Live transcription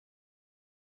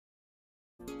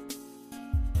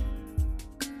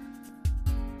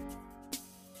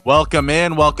Welcome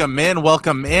in, welcome in,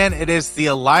 welcome in. It is the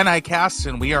Illinicast,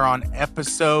 and we are on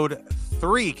episode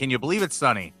 3. Can you believe it,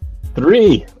 Sonny?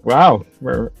 3. Wow,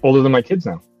 we're older than my kids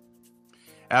now.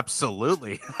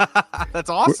 Absolutely.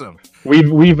 That's awesome.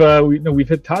 We've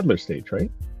hit toddler stage, right?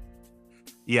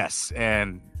 Yes,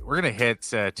 and we're gonna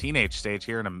hit teenage stage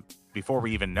here before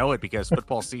we even know it, because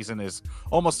football season is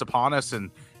almost upon us, and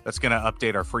that's gonna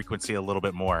update our frequency a little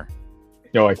bit more.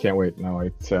 No, I can't wait. No,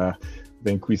 it's I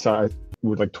think we saw it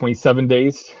with like 27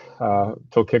 days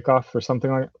till kickoff or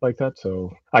something like that.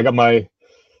 So I got my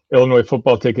Illinois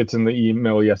football tickets in the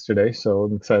email yesterday, so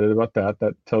I'm excited about that.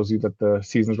 That tells you that the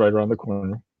season's right around the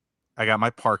corner. I got my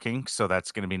parking, so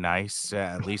that's going to be nice.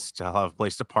 At least I'll have a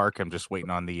place to park. I'm just waiting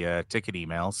on the ticket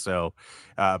email. So,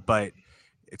 but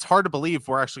it's hard to believe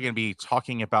we're actually going to be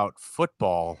talking about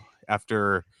football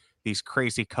after these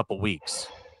crazy couple weeks.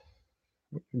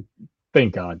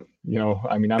 Thank God.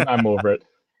 I'm over it.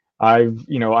 I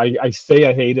say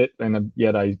I hate it, and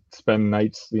yet I spend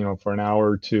nights, for an hour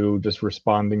or two just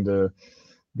responding to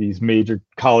these major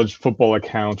college football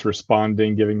accounts,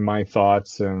 giving my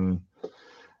thoughts, and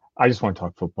I just want to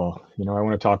talk football. I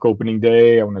want to talk opening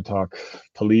day. I want to talk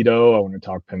Toledo. I want to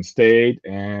talk Penn State,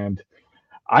 and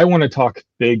I want to talk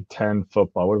Big Ten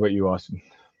football. What about you, Austin?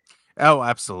 Oh,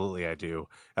 absolutely, I do.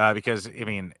 Because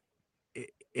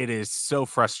it is so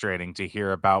frustrating to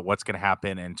hear about what's going to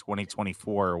happen in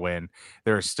 2024 when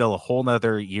there's still a whole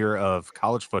nother year of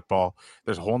college football.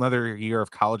 There's a whole nother year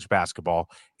of college basketball,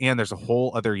 and there's a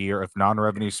whole other year of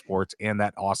non-revenue sports and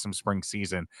that awesome spring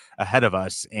season ahead of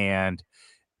us. And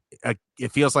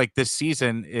it feels like this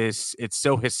season it's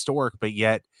so historic, but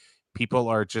yet people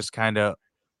are just kind of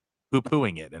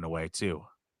poo-pooing it in a way too.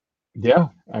 Yeah,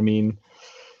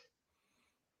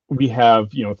 we have,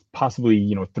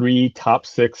 possibly, 3 top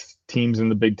 6 teams in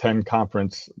the Big Ten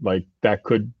conference, like that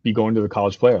could be going to the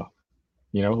college playoff.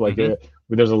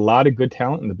 There's a lot of good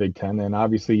talent in the Big Ten, and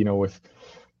obviously, with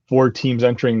 4 teams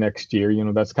entering next year,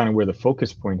 that's kind of where the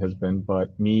focus point has been.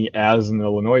 But me, as an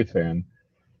Illinois fan,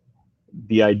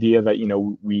 the idea that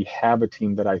we have a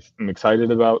team that I'm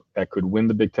excited about that could win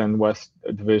the Big Ten West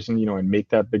division, and make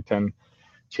that Big Ten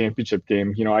championship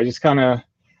game. I just kind of,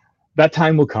 that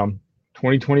time will come.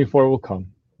 2024 will come.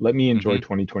 Let me enjoy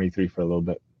 2023 for a little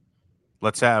bit.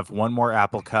 Let's have one more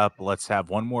Apple Cup. Let's have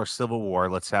one more Civil War.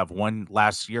 Let's have one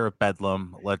last year of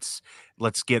Bedlam. Let's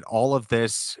get all of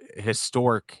this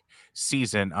historic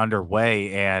season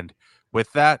underway. And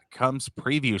with that comes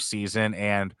preview season.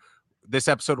 And this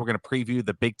episode, we're going to preview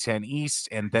the Big Ten East.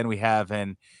 And then we have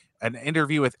an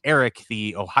interview with Eric,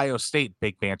 the Ohio State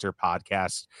Big Banter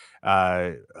podcast,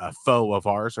 a foe of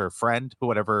ours or friend,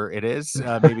 whatever it is.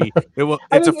 Maybe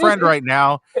it's a friend right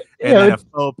now, and then a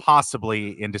foe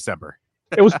possibly in December.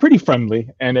 It was pretty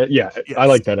friendly, and yes. I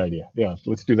like that idea. Yeah,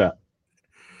 let's do that.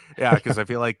 Yeah, because I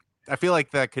feel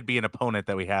like that could be an opponent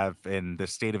that we have in the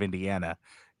state of Indiana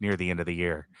near the end of the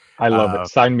year. I love it.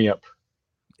 Sign me up.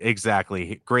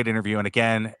 Exactly. Great interview. And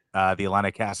again, the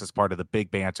Illinicast is part of the Big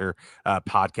Banter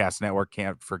podcast network.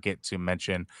 Can't forget to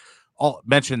mention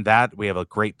that we have a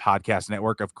great podcast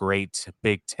network of great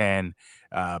Big Ten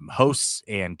hosts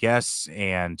and guests,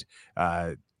 and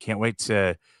can't wait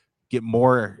to get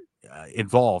more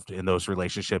involved in those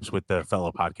relationships with the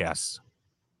fellow podcasts.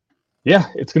 Yeah,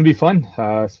 it's going to be fun,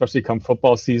 especially come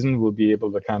football season. We'll be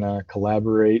able to kind of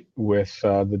collaborate with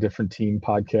the different team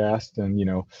podcasts and,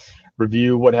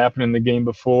 review what happened in the game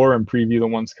before and preview the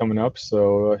ones coming up.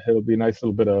 So it'll be a nice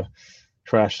little bit of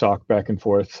trash talk back and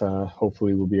forth.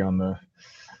 Hopefully we'll be on the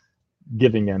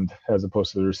giving end as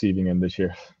opposed to the receiving end this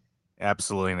year.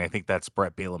 Absolutely. And I think that's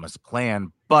Brett Bielema's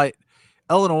plan. But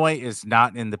Illinois is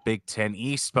not in the Big Ten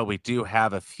East, but we do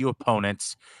have a few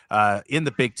opponents in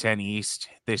the Big Ten East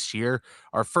this year.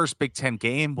 Our first Big Ten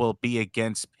game will be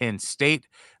against Penn State.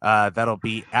 That'll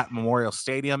be at Memorial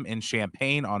Stadium in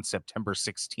Champaign on September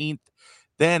 16th.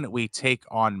 Then we take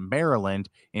on Maryland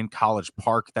in College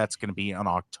Park. That's going to be on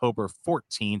October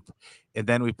 14th. And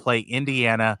then we play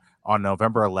Indiana on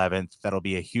November 11th. That'll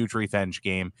be a huge revenge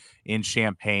game in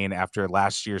Champaign after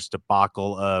last year's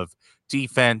debacle of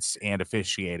defense and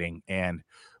officiating. And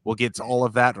we'll get to all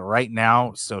of that right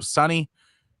now. So, Sonny,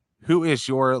 who is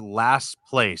your last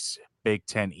place Big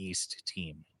Ten East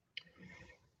team?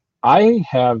 I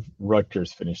have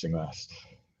Rutgers finishing last.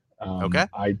 Okay.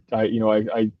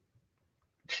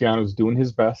 Shiano's doing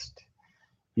his best.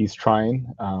 He's trying.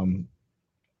 I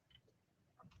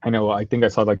think I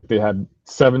saw like they had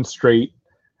 7 straight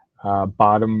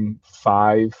bottom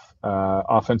 5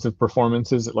 offensive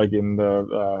performances, like in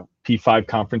the P5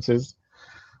 conferences.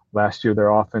 Last year,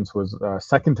 their offense was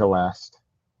second to last.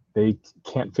 They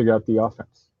can't figure out the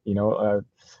offense. You know,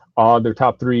 all their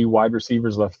top three wide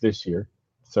receivers left this year.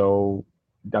 So,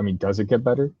 I mean, does it get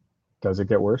better? Does it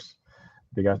get worse?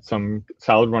 They got some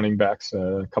solid running backs,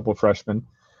 a couple of freshmen,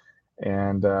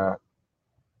 and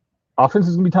offense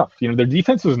is gonna be tough. You know, their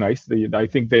defense was nice. I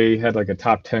think they had like a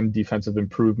top 10 defensive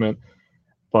improvement,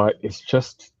 but it's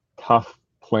just tough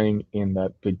playing in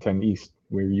that Big Ten East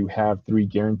where you have three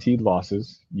guaranteed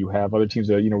losses. You have other teams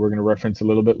that we're going to reference a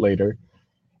little bit later,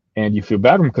 and you feel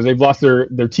bad for them because they've lost their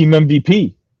team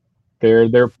MVP, their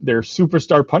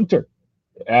superstar punter,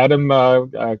 Adam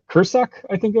Kursak,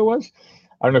 I think it was.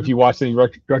 I don't know if you watched any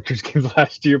Rutgers games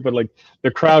last year, but like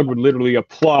the crowd would literally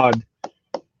applaud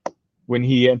when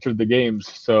he entered the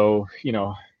games. So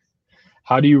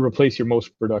how do you replace your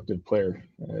most productive player?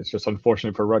 It's just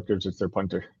unfortunate for Rutgers. It's their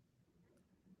punter.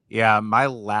 Yeah, my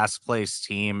last place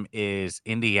team is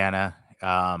Indiana.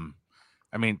 I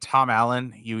mean, Tom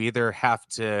Allen, you either have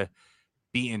to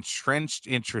be entrenched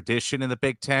in tradition in the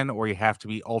Big Ten or you have to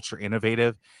be ultra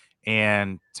innovative.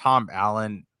 And Tom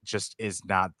Allen just is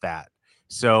not that.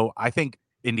 So I think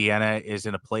Indiana is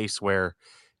in a place where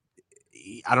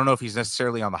I don't know if he's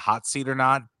necessarily on the hot seat or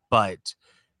not, but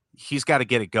he's got to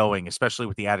get it going, especially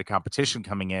with the added competition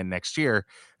coming in next year.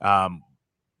 Um,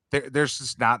 there's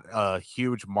just not a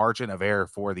huge margin of error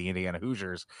for the Indiana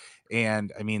Hoosiers.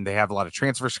 And I mean, they have a lot of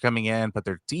transfers coming in, but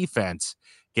their defense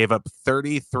gave up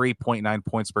 33.9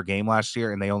 points per game last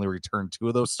year, and they only returned two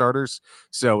of those starters.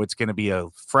 So it's going to be a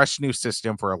fresh new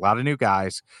system for a lot of new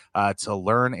guys to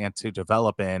learn and to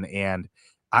develop in. And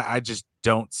I just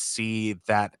don't see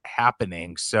that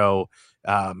happening. So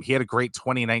he had a great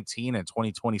 2019 and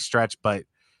 2020 stretch, but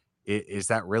is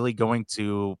that really going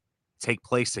to take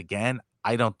place again?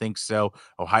 I don't think so.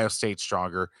 Ohio State's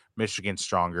stronger, Michigan's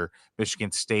stronger.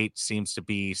 Michigan State seems to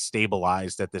be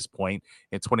stabilized at this point.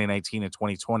 In 2019 and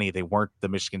 2020, they weren't the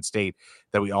Michigan State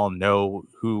that we all know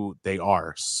who they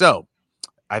are. So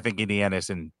I think Indiana's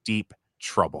in deep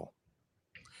trouble.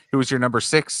 Who is your number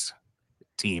 6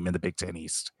 team in the Big Ten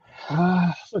East?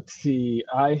 Let's see.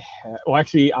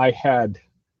 Actually, I had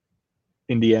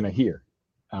Indiana here.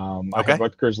 I had Okay.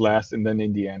 Rutgers last, and then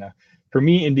Indiana. For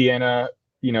me, Indiana,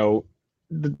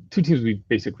 the two teams we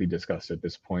basically discussed at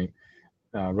this point,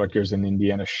 Rutgers and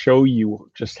Indiana, show you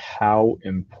just how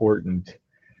important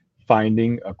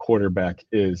finding a quarterback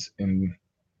is in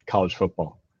college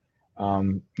football.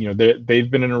 They've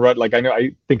been in a rut. Like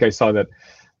I think I saw that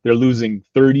they're losing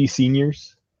 30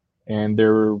 seniors, and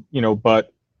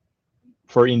but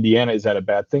for Indiana, is that a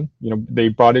bad thing? They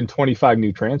brought in 25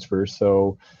 new transfers,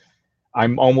 so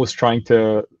I'm almost trying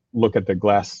to look at the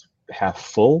glass half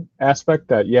full aspect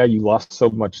that, yeah, you lost so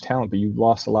much talent, but you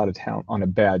lost a lot of talent on a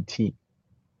bad team.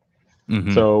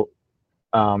 Mm-hmm. So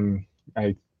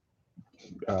I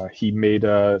he made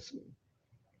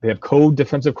they have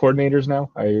co-defensive coordinators now.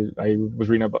 I was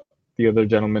reading about the other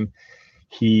gentleman.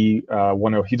 He's a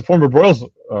former Broyles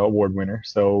Award winner,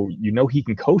 so he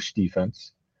can coach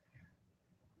defense.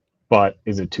 But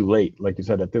is it too late? Like you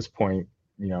said, at this point,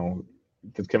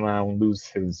 does Kevin Allen lose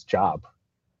his job?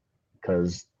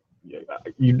 Because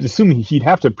you'd assume he'd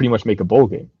have to pretty much make a bowl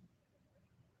game.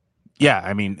 Yeah,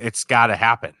 I mean, it's got to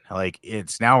happen. Like,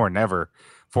 it's now or never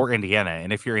for Indiana.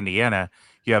 And if you're Indiana,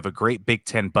 you have a great Big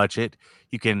Ten budget.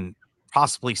 You can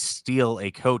possibly steal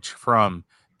a coach from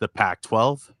the Pac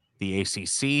 12, the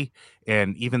ACC,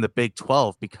 and even the Big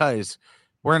 12 because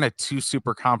we're in a two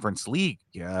super conference league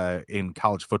in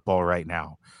college football right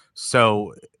now.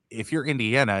 So if you're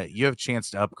Indiana, you have a chance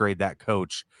to upgrade that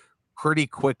coach pretty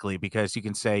quickly because you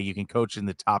can say you can coach in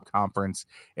the top conference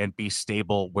and be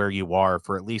stable where you are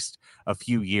for at least a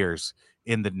few years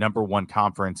in the number one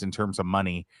conference in terms of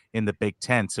money in the Big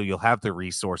Ten. So you'll have the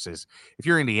resources. If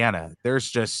you're Indiana, there's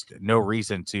just no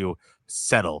reason to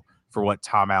settle for what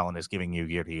Tom Allen is giving you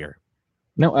year to year.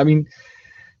 No, I mean,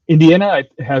 Indiana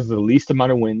has the least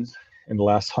amount of wins in the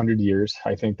last 100 years.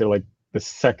 I think they're like the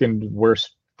second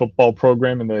worst football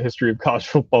program in the history of college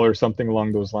football or something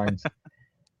along those lines.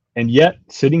 And yet,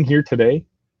 sitting here today,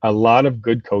 a lot of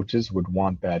good coaches would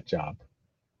want that job.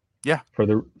 Yeah. For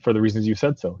the reasons you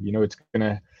said so. It's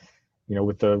gonna,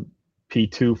 with the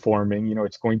P2 forming,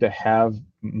 it's going to have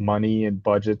money and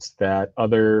budgets that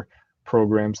other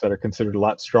programs that are considered a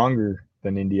lot stronger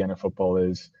than Indiana football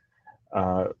is,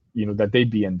 that they'd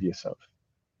be envious of.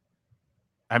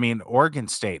 I mean, Oregon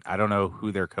State, I don't know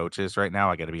who their coach is right now.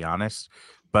 I got to be honest,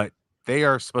 but they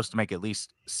are supposed to make at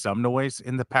least some noise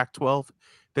in the Pac 12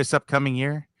 this upcoming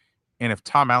year. And if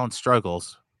Tom Allen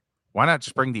struggles, why not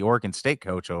just bring the Oregon State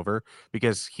coach over?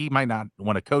 Because he might not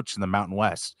want to coach in the Mountain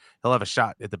West. He'll have a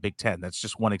shot at the Big Ten. That's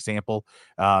just one example,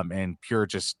 and pure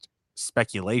just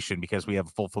speculation because we have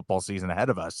a full football season ahead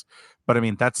of us. But I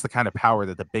mean, that's the kind of power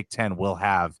that the Big Ten will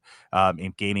have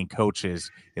in gaining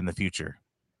coaches in the future.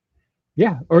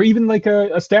 Yeah, or even like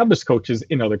established coaches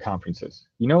in other conferences.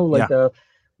 Yeah. Like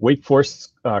Wake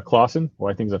Forest Clawson, who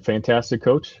I think is a fantastic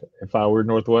coach. If I were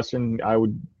Northwestern, I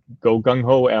would go gung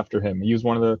ho after him. He was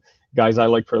one of the guys I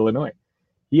like for Illinois.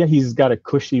 Yeah, he's got a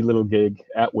cushy little gig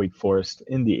at Wake Forest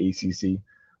in the ACC,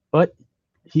 but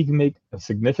he can make a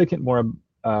significant more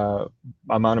uh,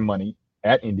 amount of money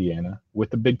at Indiana with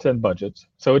the Big Ten budgets.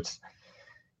 So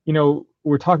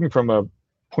we're talking from a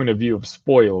point of view of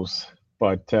spoils,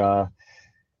 but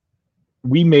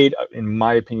we made, in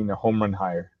my opinion, a home run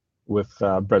hire with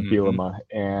Brett Hmm. Bielema,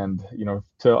 and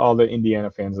to all the Indiana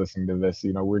fans listening to this,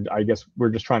 I guess we're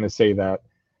just trying to say that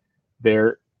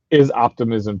there is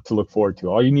optimism to look forward to.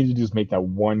 All you need to do is make that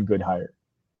one good hire.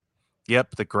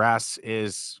 Yep, the grass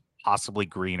is possibly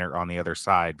greener on the other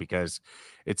side because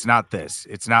it's not this.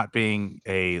 It's not being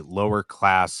a lower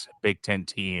class Big Ten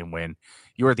team when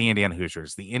you are the Indiana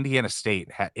Hoosiers. The Indiana State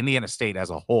as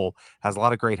a whole has a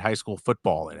lot of great high school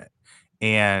football in it,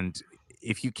 and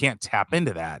if you can't tap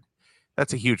into that,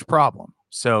 that's a huge problem.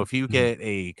 So if you Mhm. get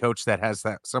a coach that has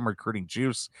that some recruiting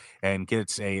juice and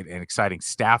gets an exciting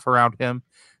staff around him,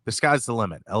 the sky's the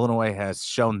limit. Illinois has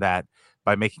shown that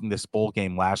by making this bowl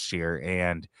game last year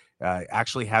and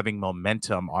actually having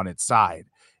momentum on its side.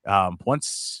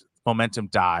 Once momentum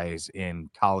dies in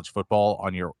college football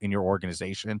in your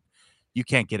organization, you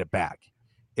can't get it back.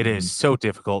 It is Mhm. so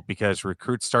difficult because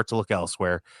recruits start to look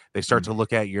elsewhere. They start Mhm. to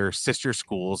look at your sister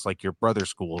schools, like your brother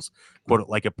schools, quote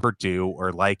like a Purdue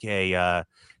or like a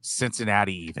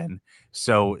Cincinnati, even.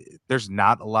 So there's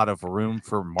not a lot of room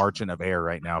for margin of error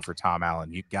right now for Tom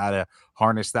Allen. You got to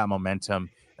harness that momentum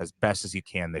as best as you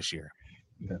can this year.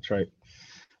 That's right.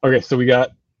 Okay, so we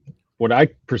got what I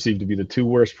perceive to be the two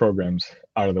worst programs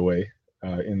out of the way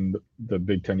in the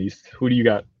Big Ten East. Who do you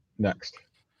got next?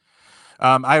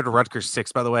 I had Rutgers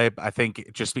 6, by the way. I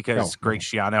think just Oh, because Greg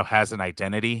okay. Schiano has an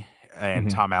identity and Hmm.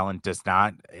 Tom Allen does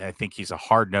not, I think he's a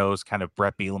hard nosed kind of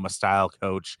Brett Bielema style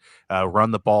coach. Run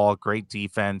the ball, great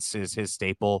defense is his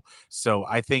staple. So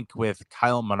I think with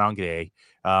Kyle Monange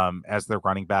as their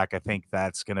running back, I think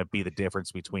that's going to be the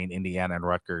difference between Indiana and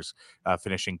Rutgers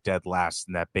finishing dead last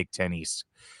in that Big Ten East.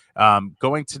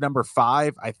 Going to number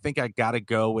 5, I think I got to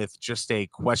go with just a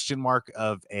question mark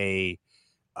uh,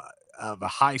 of a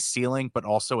high ceiling, but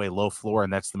also a low floor,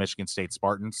 and that's the Michigan State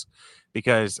Spartans,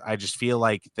 because I just feel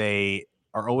like they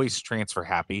are always transfer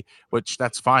happy, which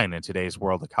that's fine in today's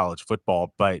world of college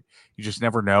football, but you just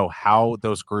never know how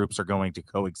those groups are going to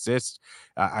coexist.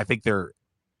 I think they're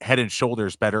head and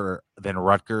shoulders better than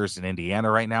Rutgers and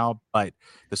Indiana right now, but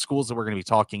the schools that we're going to be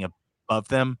talking above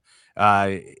them,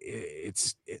 I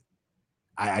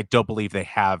don't believe they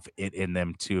have it in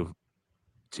them to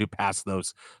pass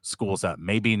those schools up.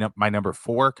 Maybe my number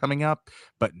 4 coming up,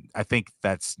 but I think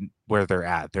that's where they're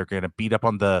at. They're going to beat up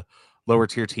on the lower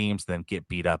tier teams, then get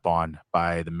beat up on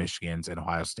by the Michigans and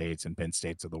Ohio States and Penn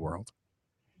States of the world.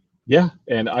 Yeah,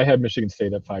 and I had Michigan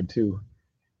State at 5 too.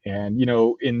 And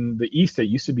in the East, it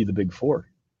used to be the Big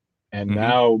Four, and Hmm.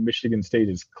 now Michigan State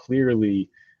is clearly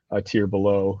a tier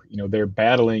below. They're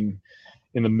battling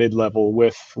in the mid-level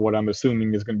with what I'm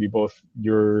assuming is going to be both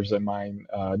yours and mine,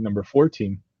 number 4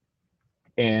 team.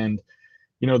 And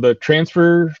the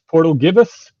transfer portal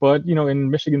giveth, but in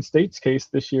Michigan State's case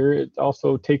this year, it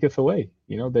also taketh away.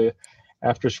 They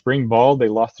after spring ball, they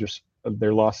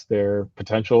lost their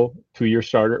potential 2-year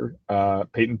starter,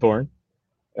 Peyton Thorne,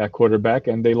 at quarterback,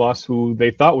 and they lost who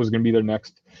they thought was going to be their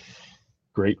next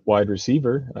great wide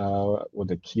receiver. Was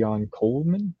it Keon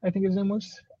Coleman? I think his name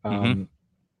was. Hmm.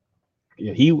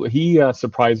 Yeah, he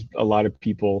surprised a lot of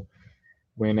people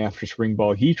when after spring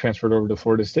ball he transferred over to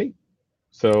Florida State.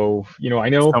 So I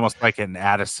It's know. almost like an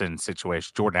Addison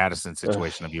situation, Jordan Addison Uh,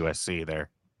 situation of USC there.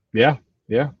 yeah,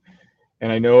 yeah,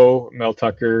 and I know Mel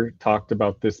Tucker talked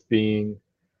about this being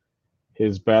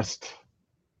his best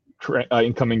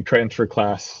incoming transfer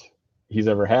class he's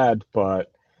ever had,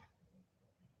 but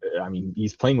I mean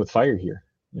he's playing with fire here.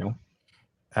 You know.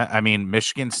 I mean,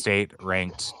 Michigan State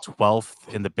ranked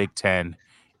 12th in the Big Ten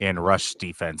in rush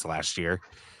defense last year.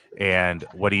 And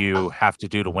what do you have to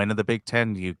do to win in the Big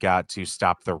Ten? You got to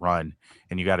stop the run,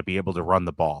 and you got to be able to run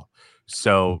the ball.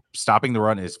 So stopping the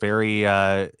run is very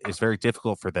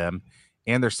difficult for them,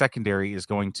 and their secondary is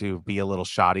going to be a little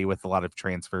shoddy with a lot of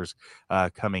transfers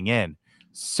coming in.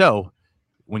 So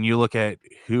when you look at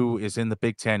who is in the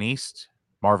Big Ten East,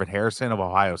 Marvin Harrison of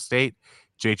Ohio State,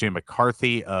 JJ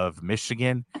McCarthy of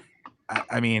Michigan.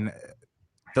 I mean,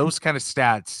 those kind of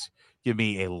stats give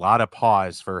me a lot of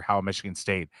pause for how Michigan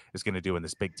State is going to do in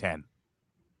this Big Ten.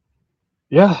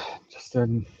 Yeah, just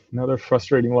another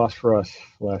frustrating loss for us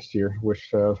last year.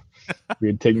 Wish we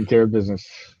had taken care of business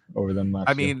over them I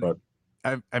last year, mean, but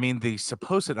I mean, the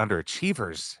supposed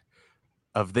underachievers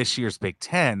of this year's Big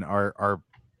Ten are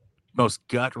most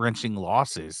gut wrenching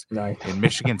losses I, in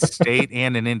Michigan State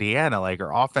and in Indiana. Like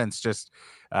our offense just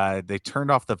they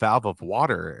turned off the valve of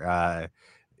water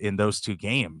in those two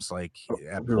games, like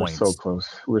at we were so points. close.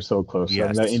 We were so close. I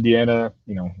mean, that Yes. Indiana,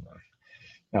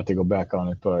 not to go back on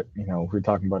it, but we're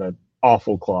talking about an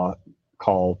awful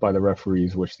call by the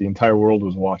referees, which the entire world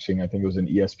was watching. I think it was an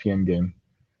ESPN game.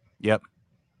 Yep.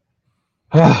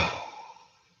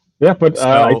 Yeah, but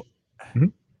So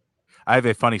mhm. I have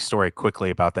a funny story quickly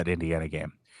about that Indiana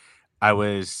game. I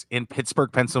was in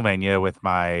Pittsburgh, Pennsylvania with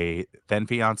my then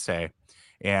fiance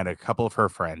and a couple of her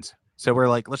friends. So we're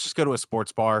like, let's just go to a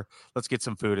sports bar. Let's get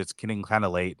some food. It's getting kind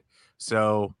of late.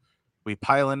 So we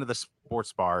pile into the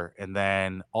sports bar, and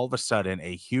then all of a sudden,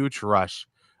 a huge rush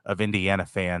of Indiana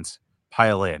fans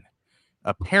pile in.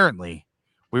 Apparently,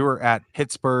 we were at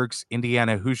Pittsburgh's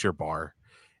Indiana Hoosier Bar,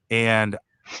 and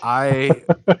I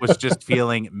was just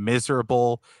feeling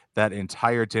miserable that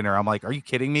entire dinner. I'm like, "Are you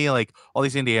kidding me? Like, all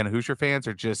these Indiana Hoosier fans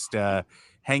are just,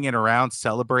 hanging around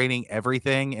celebrating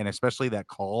everything, and especially that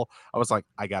call." I was like,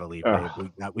 "I gotta leave, uh, babe.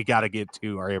 We gotta get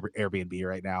to our Airbnb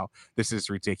right now. This is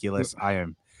ridiculous. I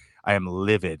am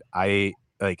livid." I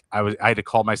had to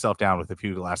calm myself down with a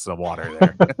few glasses of water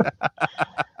there.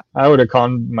 I would have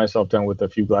calmed myself down with a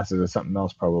few glasses of something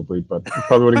else, probably, but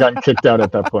probably would have gotten kicked out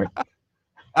at that point.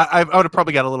 I would have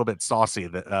probably got a little bit saucy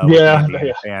with the Yeah, Indiana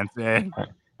yeah. fans.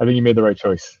 I think you made the right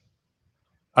choice.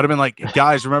 I'd have been like,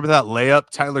 guys, remember that layup,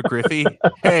 Tyler Griffey?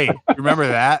 Hey, remember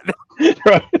that?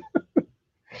 Right.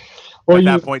 Well, At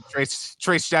that point,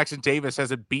 Trace Jackson Davis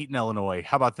hasn't beaten Illinois.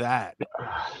 How about that?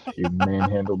 you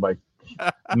manhandled by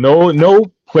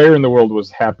no player in the world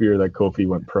was happier that Kofi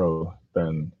went pro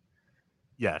than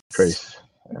Yes. Trace.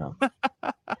 Yeah.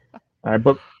 All right,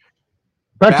 but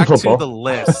back to Back to the football.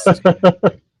 list.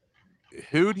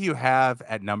 Who do you have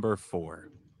at number 4?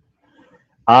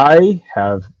 I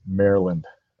have Maryland.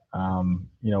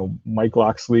 Mike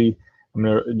Loxley. I'm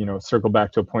gonna circle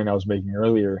back to a point I was making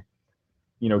earlier.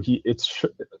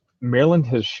 Maryland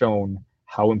has shown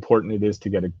how important it is to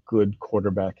get a good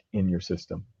quarterback in your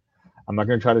system. I'm not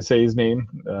going to try to say his name.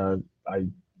 I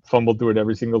fumbled through it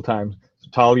every single time.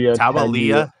 Talia Taglia.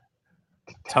 Tabalia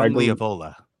Taglia.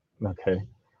 Tungliavola. Okay.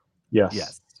 Yes.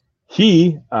 Yes.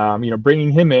 He,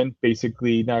 bringing him in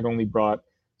basically not only brought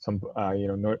some,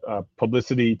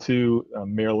 publicity to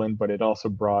Maryland, but it also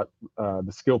brought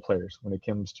the skill players when it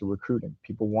comes to recruiting.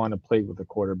 People want to play with a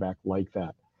quarterback like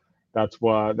that. That's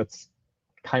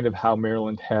kind of how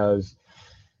Maryland has,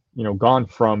 gone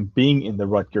from being in the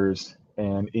Rutgers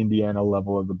and Indiana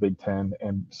level of the Big Ten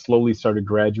and slowly started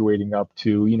graduating up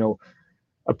to,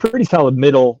 a pretty solid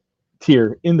middle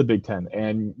tier in the Big Ten.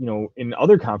 And, in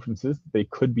other conferences, they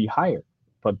could be higher,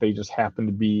 but they just happen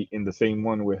to be in the same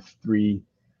one with three,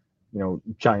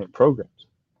 giant programs.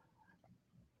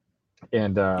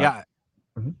 And Yeah.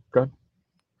 go ahead.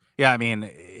 Yeah, I mean,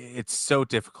 it's so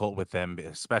difficult with them,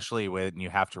 especially when you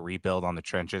have to rebuild on the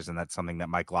trenches, and that's something that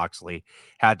Mike Loxley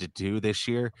had to do this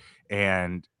year.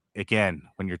 And again,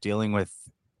 when you're dealing with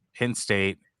Penn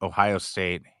State, Ohio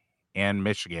State, and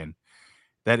Michigan,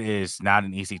 that is not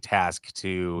an easy task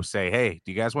to say, "Hey,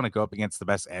 do you guys want to go up against the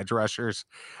best edge rushers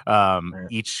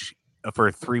each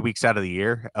for 3 weeks out of the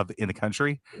year in the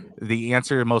country?" The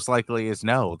answer most likely is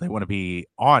no. They want to be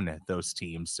on those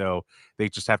teams, so they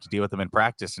just have to deal with them in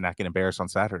practice and not get embarrassed on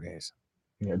Saturdays.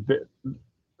 Yeah,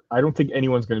 I don't think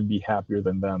anyone's going to be happier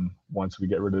than them once we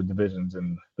get rid of the divisions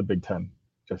in the Big Ten.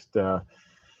 Just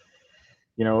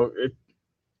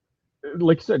it,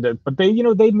 like you said, but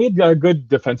they made good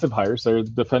defensive hires. There's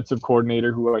a defensive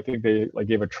coordinator who I think they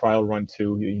gave a trial run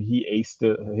to. He aced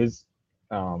his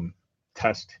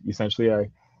test essentially.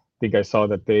 I think I saw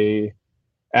that they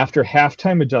after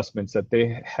halftime adjustments that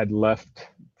they had left.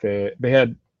 They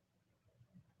had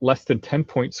less than 10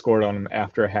 points scored on them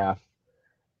after a half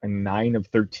in 9 of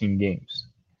 13 games.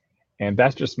 And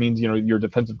that just means, your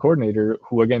defensive coordinator,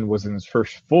 who again was in his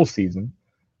first full season,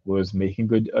 was making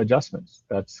good adjustments.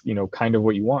 That's, kind of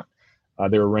what you want.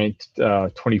 They were ranked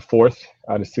 24th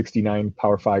out of 69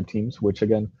 Power 5 teams, which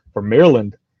again, for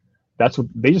Maryland, that's what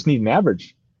they just need an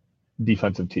average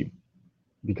defensive team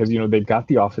because, they've got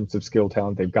the offensive skill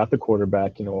talent. They've got the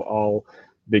quarterback, all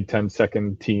Big Ten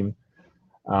second team.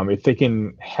 If they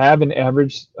can have an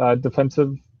average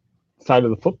defensive side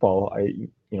of the football,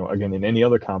 again, in any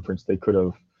other conference, they could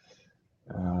have,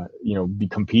 be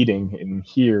competing. And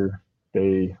here,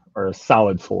 they are a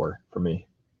solid 4 for me.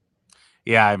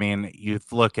 Yeah, I mean, you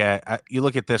look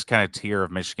at this kind of tier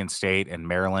of Michigan State and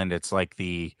Maryland. It's like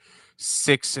the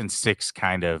 6-6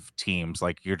 kind of teams.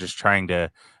 Like you're just trying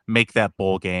to make that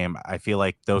bowl game. I feel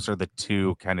like those are the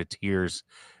two kind of tiers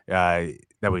uh,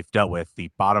 that we've dealt with: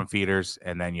 the bottom feeders,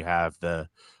 and then you have the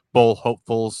bowl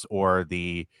hopefuls or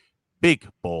the big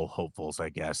bowl hopefuls, I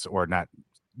guess, or not.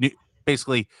 new-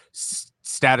 Basically,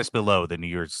 status below the New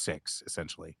Year's Six,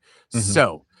 essentially. Hmm.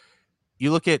 So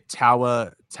you look at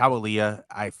Tawalia,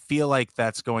 I feel like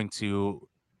that's going to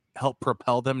help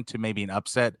propel them to maybe an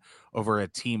upset over a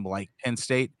team like Penn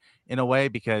State in a way,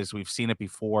 because we've seen it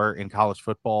before in college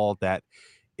football that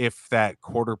if that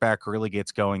quarterback really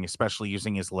gets going, especially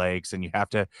using his legs, and you have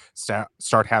to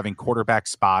start having quarterback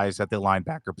spies at the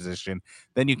linebacker position,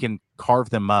 then you can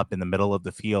carve them up in the middle of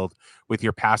the field with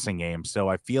your passing game. So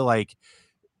I feel like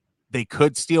they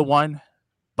could steal one,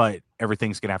 but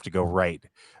everything's going to have to go right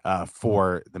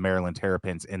for the Maryland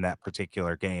Terrapins in that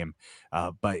particular game.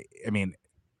 But I mean,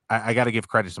 I got to give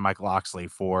credit to Michael Oxley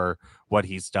for what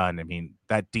he's done. I mean,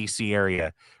 that DC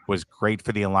area was great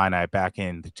for the Illini back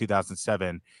in the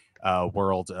 2007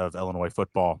 world of Illinois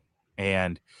football.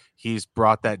 And he's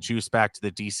brought that juice back to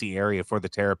the DC area for the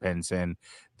Terrapins. And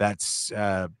that's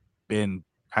been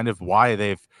kind of why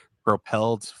they've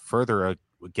propelled further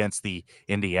against the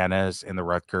Indianas and the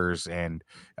Rutgers and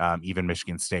even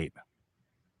Michigan State.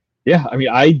 Yeah, I mean,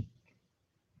 I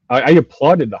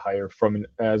applauded the hire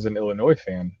as an Illinois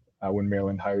fan when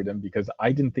Maryland hired him because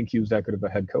I didn't think he was that good of a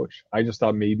head coach. I just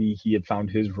thought maybe he had found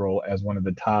his role as one of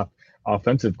the top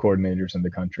offensive coordinators in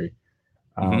the country.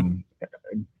 Hmm. Um,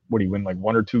 what do you win, like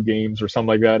one or two games or something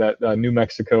like that at New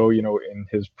Mexico, in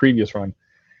his previous run.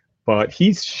 But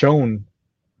he's shown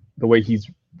the way he's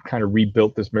kind of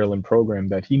rebuilt this Maryland program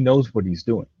that he knows what he's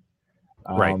doing.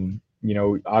 Right.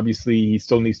 Obviously he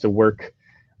still needs to work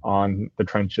on the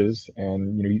trenches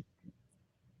and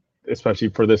especially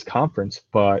for this conference,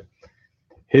 but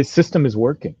his system is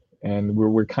working and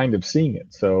we're kind of seeing it.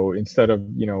 So instead of,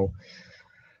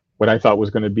 what I thought was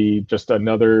going to be just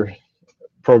another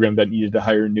program that needed to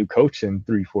hire a new coach in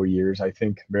 3-4 years, I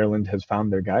think Maryland has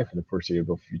found their guy for the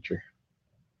foreseeable future.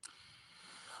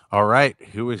 All right.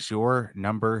 Who is your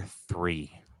number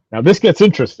three? Now this gets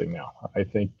interesting now. I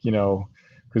think,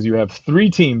 because you have three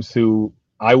teams who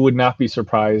I would not be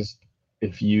surprised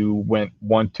if you went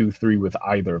 1, 2, 3 with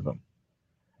either of them.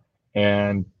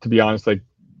 And to be honest, like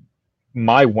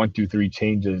my 1, 2, 3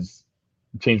 changed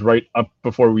right up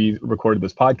before we recorded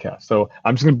this podcast. So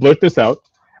I'm just gonna blurt this out.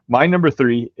 My number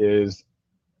three is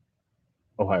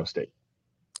Ohio State.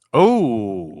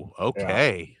 Oh, Yeah,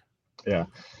 okay. yeah,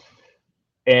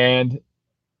 and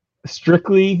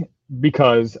strictly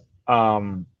because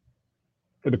the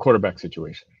quarterback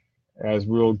situation, as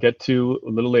we'll get to a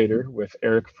little later with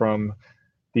Eric from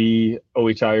the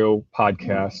OHIO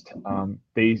podcast.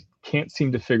 They can't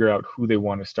seem to figure out who they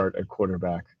want to start at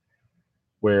quarterback,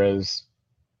 whereas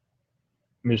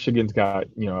Michigan's got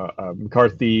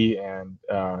McCarthy and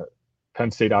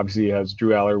Penn State obviously has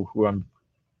Drew Aller, who I'm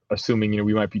assuming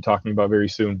we might be talking about very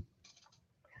soon.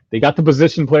 They got the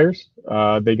position players.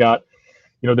 They got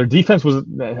their defense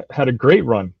had a great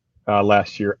run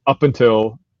last year up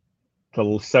until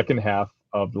the second half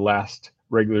of the last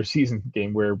regular season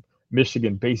game where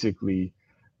Michigan basically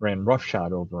ran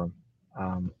roughshod over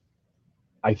them.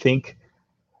 I think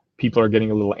people are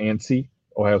getting a little antsy.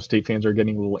 Ohio State fans are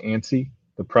getting a little antsy.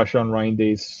 The pressure on Ryan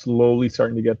Day is slowly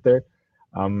starting to get there.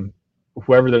 Um,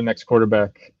 Whoever the next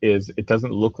quarterback is, it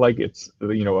doesn't look like it's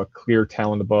a clear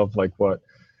talent above like what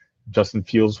Justin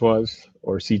Fields was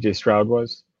or C.J. Stroud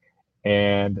was,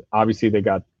 and obviously they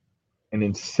got an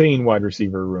insane wide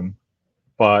receiver room.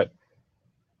 But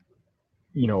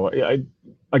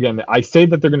again, I say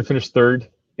that they're going to finish third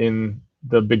in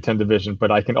the Big Ten division, but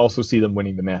I can also see them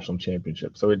winning the national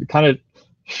championship. So it kind of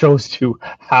shows you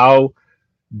how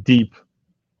deep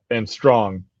and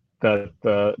strong that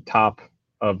the top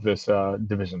of this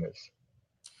division is.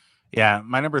 Yeah,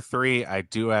 my number three, I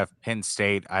do have Penn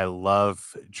State. I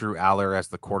love Drew Aller as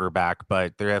the quarterback,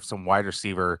 but they have some wide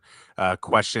receiver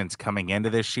questions coming into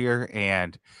this year,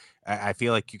 and I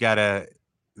feel like you gotta.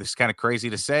 This is kind of crazy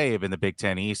to say, but in the Big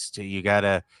Ten East, you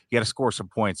gotta score some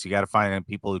points. You gotta find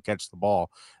people who catch the ball.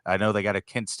 I know they got a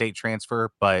Kent State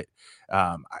transfer, but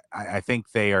I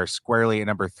think they are squarely at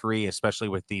number three, especially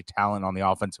with the talent on the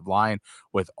offensive line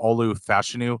with Olu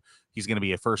Fashanu. He's going to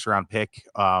be a first round pick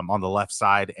on the left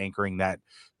side, anchoring that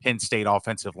Penn State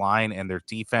offensive line. And their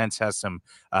defense has some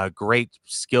great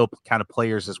skill kind of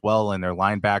players as well in their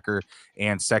linebacker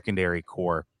and secondary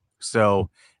core. So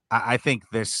I think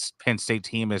this Penn State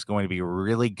team is going to be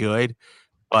really good.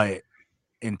 But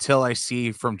until I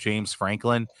see from James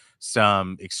Franklin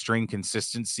some extreme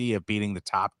consistency of beating the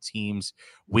top teams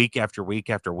week after week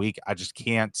after week. I just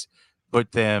can't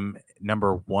put them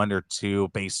number one or two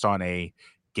based on a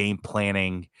game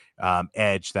planning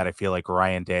edge that I feel like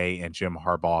Ryan Day and Jim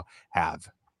Harbaugh have.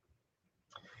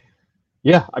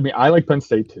 Yeah, I mean, I like Penn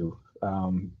State too.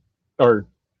 Or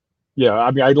yeah, I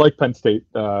mean, I like Penn State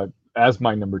as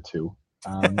my number two.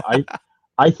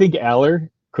 I think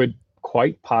Aller could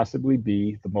quite possibly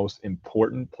be the most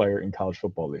important player in college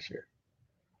football this year.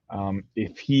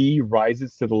 If he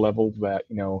rises to the level that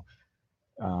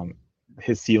um,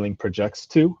 his ceiling projects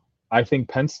to, I think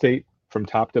Penn State, from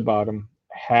top to bottom,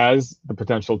 has the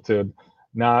potential to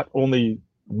not only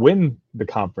win the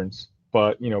conference,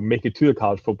 but make it to the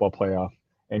college football playoff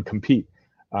and compete.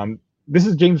 This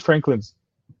is James Franklin's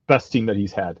best team that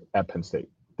he's had at Penn State.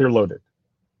 They're loaded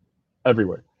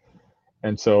everywhere,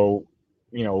 and so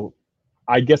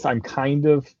I guess I'm kind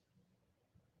of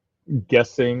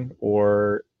guessing,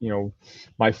 or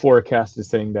my forecast is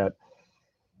saying that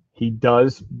he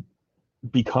does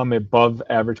become above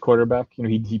average quarterback.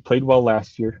 He played well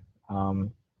last year.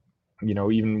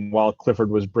 Even while Clifford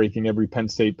was breaking every Penn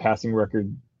State passing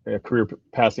record, career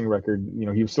passing record,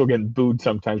 he was still getting booed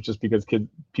sometimes just because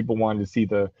people wanted to see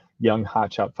the young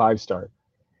hotshot 5-star.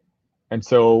 And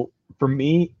so for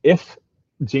me, if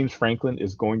James Franklin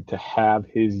is going to have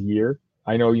his year,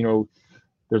 I know,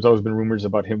 there's always been rumors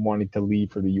about him wanting to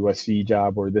leave for the USC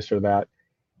job or this or that.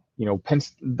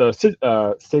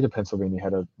 The state of Pennsylvania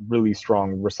had a really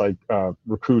strong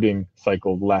recruiting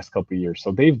cycle the last couple of years.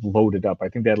 So they've loaded up. I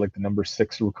think they had like the number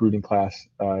 6 recruiting class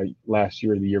last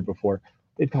year or the year before.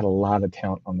 They've got a lot of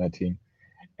talent on that team.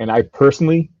 And I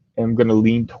personally am going to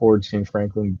lean towards James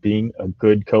Franklin being a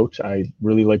good coach. I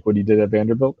really like what he did at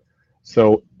Vanderbilt.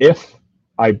 So if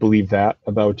I believe that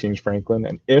about James Franklin,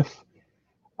 and if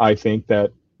I think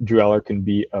that Drew Aller can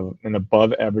be an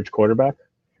above average quarterback,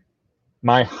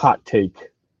 my hot take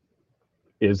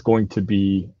is going to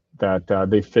be that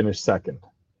they finish second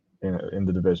in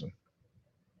the division.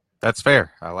 That's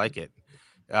fair. I like it.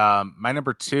 My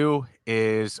number 2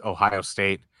 is Ohio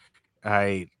State.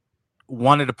 I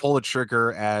wanted to pull the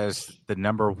trigger as the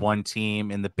number 1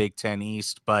 team in the Big Ten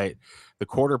East, but the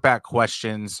quarterback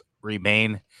questions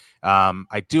remain.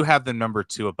 I do have the number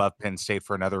 2 above Penn State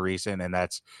for another reason, and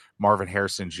that's Marvin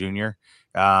Harrison Jr.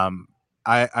 I'm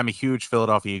a huge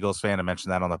Philadelphia Eagles fan. I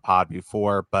mentioned that on the pod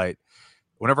before, but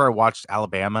whenever I watched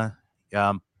Alabama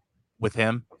with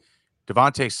him,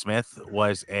 Devontae Smith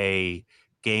was a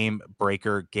game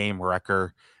breaker, game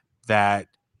wrecker that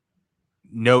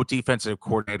no defensive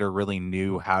coordinator really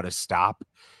knew how to stop.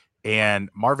 And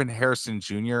Marvin Harrison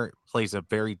Jr. plays a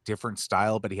very different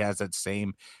style, but he has that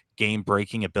same game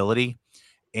breaking ability.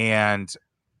 And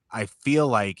I feel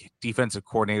like defensive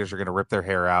coordinators are going to rip their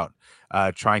hair out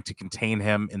trying to contain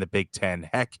him in the Big Ten.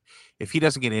 Heck, if he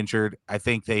doesn't get injured, I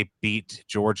think they beat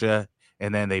Georgia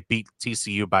and then they beat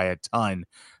TCU by a ton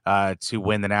to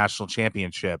win the national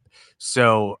championship.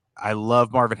 So I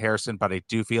love Marvin Harrison, but I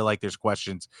do feel like there's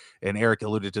questions, and Eric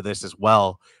alluded to this as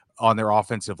well, on their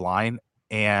offensive line.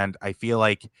 And I feel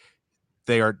like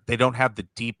they don't have the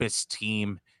deepest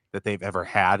team that they've ever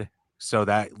had. So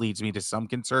that leads me to some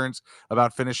concerns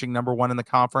about finishing number 1 in the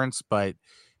conference, but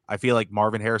I feel like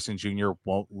Marvin Harrison Jr.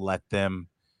 won't let them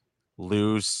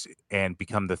lose and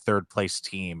become the 3rd place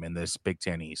team in this Big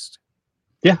Ten East.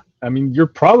 Yeah, I mean, you're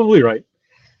probably right.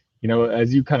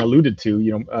 As you kind of alluded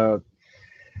to,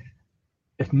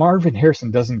 if Marvin Harrison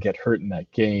doesn't get hurt in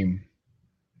that game,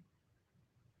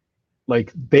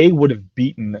 like they would have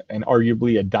beaten an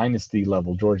arguably a dynasty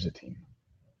level Georgia team.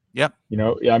 Yep.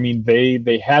 I mean,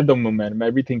 they had the momentum.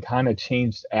 Everything kind of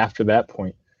changed after that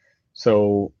point.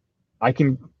 So I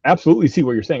can absolutely see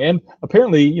what you're saying. And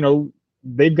apparently,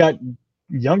 they've got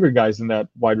younger guys in that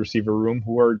wide receiver room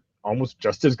who are almost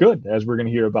just as good, as we're going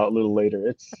to hear about a little later.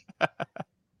 It's,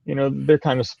 they're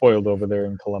kind of spoiled over there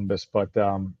in Columbus. But,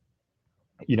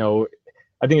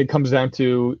 I think it comes down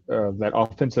to that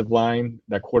offensive line,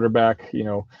 that quarterback.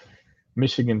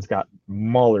 Michigan's got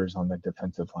maulers on that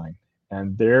defensive line.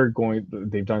 And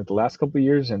they've done it the last couple of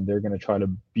years, and they're going to try to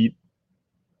beat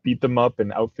them up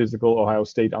and out physical Ohio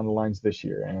State on the lines this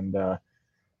year. And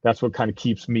that's what kind of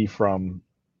keeps me from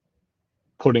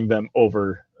putting them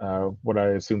over what I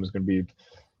assume is going to be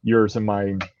yours and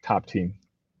my top team.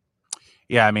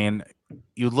 Yeah, I mean,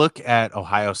 you look at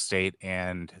Ohio State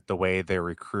and the way they're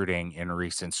recruiting in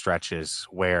recent stretches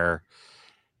where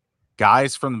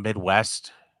guys from the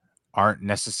Midwest aren't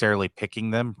necessarily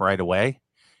picking them right away.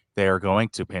 They are going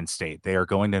to Penn State. They are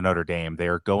going to Notre Dame. They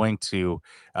are going to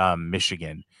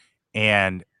Michigan.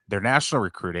 And their national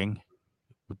recruiting,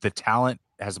 the talent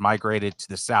has migrated to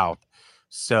the South.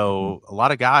 Hmm. So a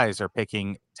lot of guys are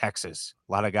picking Texas.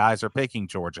 A lot of guys are picking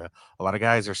Georgia. A lot of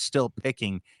guys are still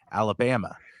picking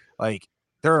Alabama. Like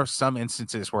there are some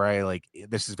instances where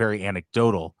this is very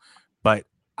anecdotal, but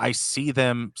I see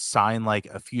them sign like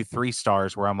a few 3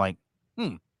 stars where I'm like,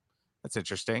 hmm, that's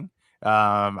interesting.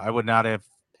 I would not have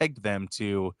pegged them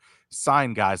to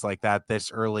sign guys like that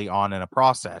this early on in a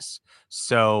process.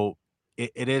 So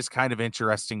it is kind of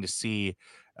interesting to see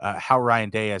how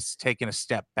Ryan Day has taken a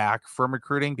step back from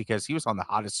recruiting because he was on the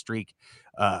hottest streak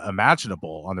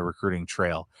imaginable on the recruiting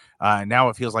trail. Now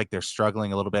it feels like they're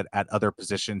struggling a little bit at other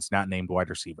positions not named wide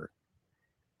receiver.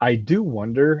 I do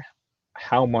wonder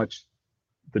how much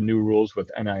the new rules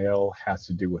with NIL has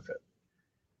to do with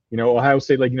it. Ohio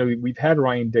State, we've had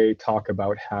Ryan Day talk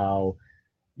about how,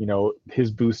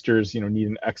 his boosters, need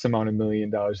an X amount of $1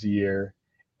 million a year.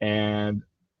 And,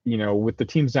 with the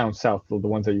teams down south, the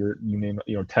ones that you name,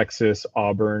 Texas,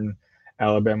 Auburn,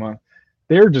 Alabama,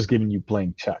 they're just giving you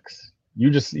blank checks.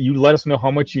 You let us know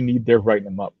how much you need, they're writing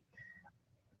them up.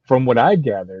 From what I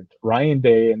gathered, Ryan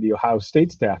Day and the Ohio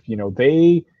State staff,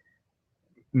 they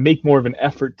make more of an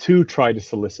effort to try to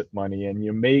solicit money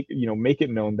and make it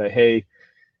known that, hey,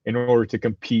 in order to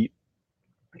compete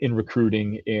in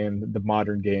recruiting in the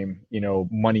modern game,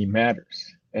 money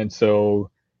matters. And so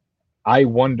I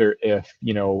wonder if,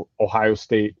 Ohio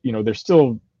State, they're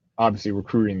still obviously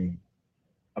recruiting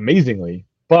amazingly,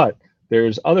 but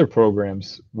there's other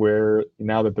programs where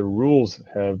now that the rules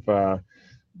have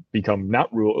become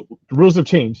not rule, the rules have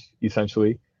changed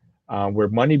essentially, where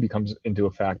money becomes into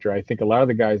a factor. I think a lot of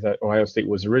the guys that Ohio State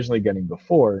was originally getting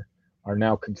before are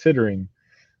now considering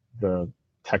the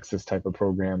Texas type of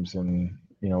programs and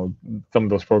some of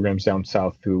those programs down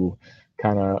south who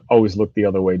kind of always looked the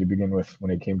other way to begin with when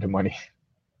it came to money.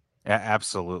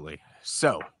 Absolutely.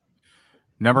 So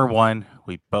number one,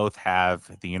 we both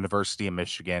have the University of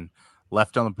Michigan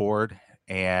left on the board.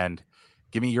 And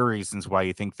give me your reasons why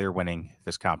you think they're winning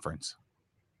this conference,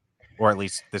 or at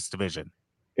least this division.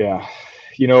 Yeah,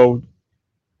 you know,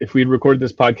 if we'd recorded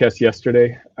this podcast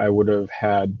yesterday, I would have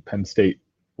had Penn State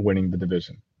winning the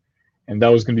division, and that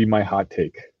was going to be my hot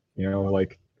take.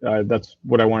 That's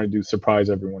what I want to do, surprise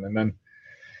everyone. And then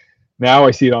now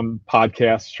I see it on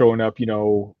podcasts showing up.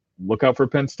 Look out for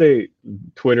Penn State.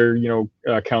 Twitter,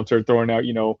 accounts are throwing out,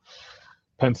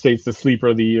 Penn State's the sleeper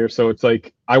of the year. So it's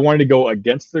like I wanted to go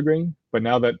against the grain, but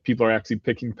now that people are actually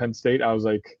picking Penn State, I was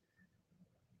like,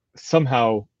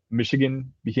 somehow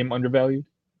Michigan became undervalued.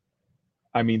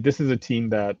 I mean, this is a team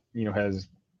that has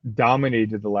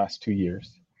dominated the last 2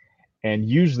 years, and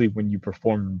usually when you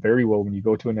perform very well, when you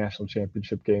go to a national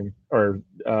championship game, or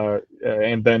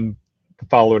and then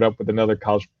follow it up with another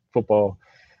college football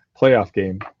playoff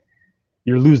game,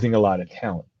 you're losing a lot of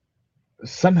talent.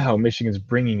 Somehow Michigan's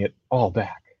bringing it all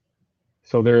back.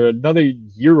 So they're another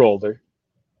year older.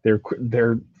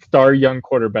 Their star young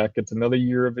quarterback gets another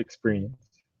year of experience.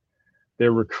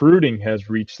 Their recruiting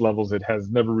has reached levels it has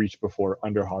never reached before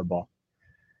under Harbaugh.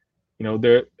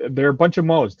 They're a bunch of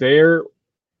mullets. They're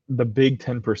the Big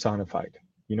Ten personified.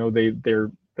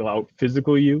 They'll out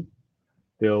physical you.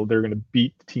 They're going to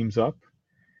beat teams up.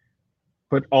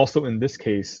 But also in this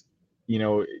case,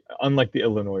 unlike the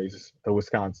Illinois, the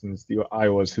Wisconsins, the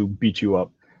Iowas who beat you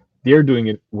up, they're doing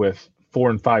it with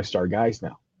 4 and 5 star guys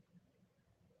now.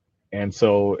 And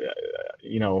so,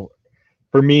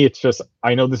 for me, it's just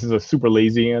I know this is a super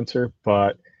lazy answer,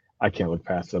 but I can't look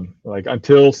past them. Like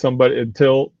until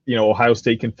Ohio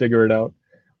State can figure it out,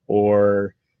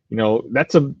 or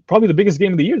that's probably the biggest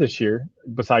game of the year this year,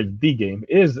 besides the game,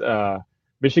 is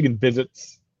Michigan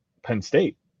visits Penn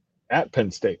State at Penn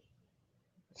State.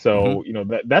 Mm-hmm.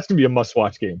 So that's gonna be a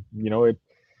must-watch game.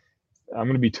 I'm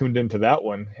gonna be tuned into that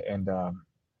one, and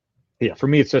yeah, for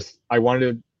me, it's just I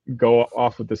wanted to go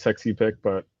off with the sexy pick,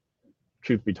 but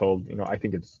truth be told, I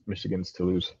think it's Michigan's to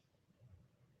lose.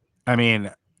 I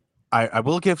mean, I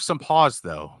will give some pause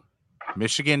though.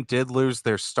 Michigan did lose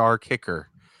their star kicker,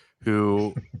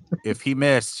 who, if he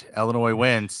missed, Illinois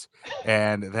wins,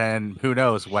 and then who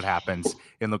knows what happens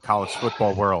in the college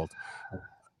football world.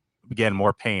 Again,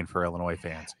 more pain for Illinois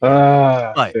fans here.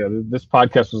 But Yeah, this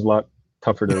podcast was a lot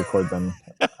tougher to record than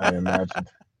I imagined.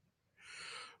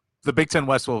 the Big Ten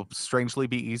West will strangely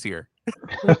be easier.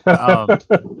 um,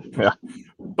 Yeah.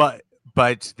 but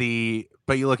but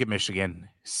you look at Michigan,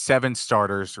 7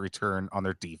 starters return on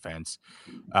their defense.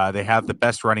 They have the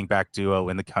best running back duo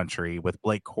in the country with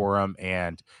Blake Corum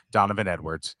and Donovan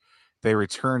Edwards. They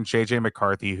return JJ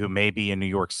McCarthy, who may be in New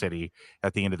York City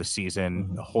at the end of the season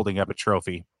Mhm. holding up a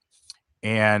trophy.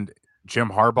 And Jim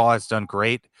Harbaugh has done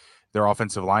great. Their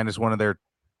offensive line is one of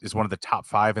the top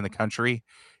 5 in the country.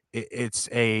 it's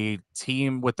a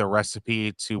team with the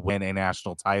recipe to win a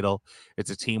national title. It's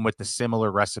a team with the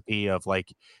similar recipe of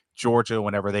like Georgia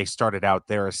whenever they started out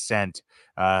their ascent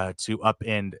to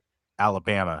upend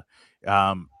Alabama.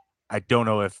 Um, I don't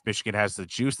know if Michigan has the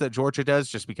juice that Georgia does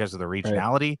just because of the Right.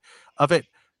 regionality of it,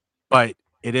 but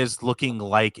it is looking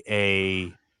like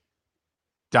a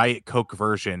Diet Coke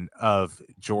version of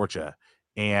Georgia.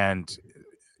 And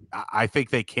I think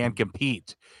they can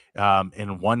compete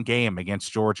in one game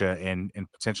against Georgia and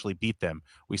potentially beat them.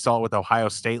 We saw it with Ohio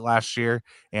State last year,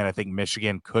 and I think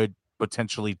Michigan could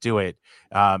potentially do it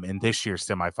in this year's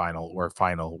semifinal or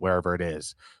final, wherever it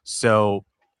is. So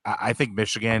I think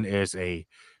Michigan is a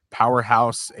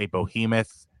powerhouse, a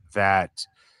behemoth that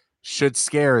should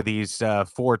scare these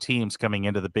four teams coming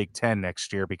into the Big Ten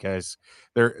next year because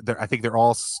they're I think they're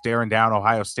all staring down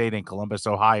Ohio State and Columbus,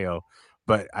 Ohio.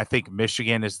 But I think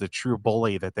Michigan is the true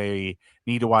bully that they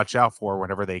need to watch out for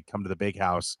whenever they come to the big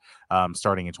house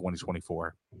starting in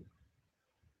 2024.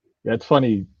 Yeah, it's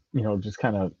funny, just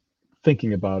kind of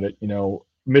thinking about it.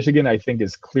 Michigan, I think,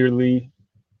 is clearly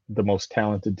the most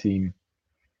talented team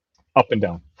up and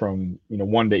down from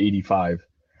 1 to 85.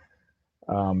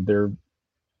 They're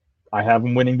I have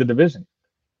them winning the division,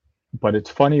 but it's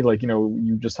funny, like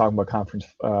you just talking about conference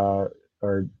or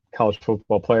college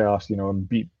football playoffs, and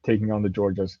beat taking on the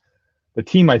Georgias. The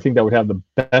team I think that would have the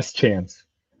best chance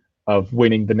of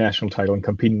winning the national title and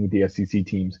competing with the SEC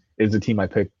teams is the team I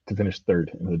picked to finish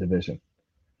third in the division.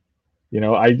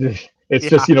 I just it's Yeah,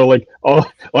 just like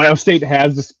Ohio State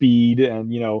has the speed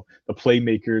and the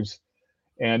playmakers,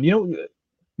 and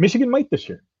Michigan might this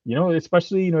year.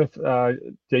 Especially if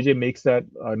JJ makes that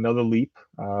another leap.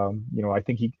 I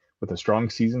think he with a strong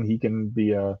season he can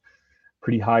be a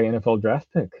pretty high NFL draft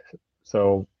pick.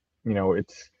 So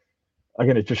it's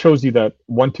again it just shows you that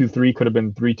 1-2-3 could have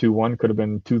been 3-2-1, could have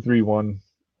been 2-3-1.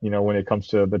 When it comes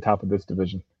to the top of this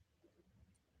division.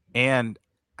 and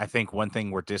I think one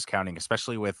thing we're discounting,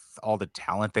 especially with all the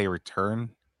talent they return,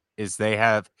 is they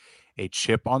have a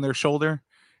chip on their shoulder.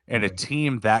 And a Mm.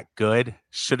 team that good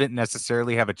shouldn't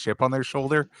necessarily have a chip on their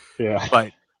shoulder. Yeah.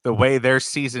 But the way their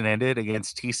season ended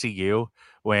against TCU,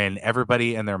 when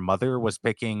everybody and their mother was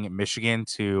picking Michigan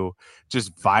to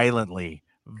just I violently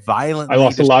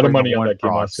lost a lot of destroy the money on Horned that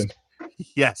game, Frogs. Austin.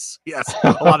 Yes, yes,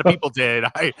 a lot of people did.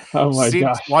 I Oh my seemed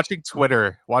gosh. watching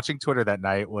Twitter that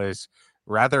night was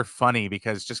rather funny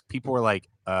because just people were like,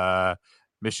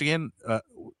 Michigan,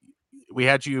 we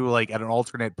had you like at an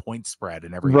alternate point spread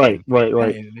and Right, everything. right,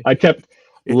 right. And I kept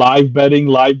it, live betting.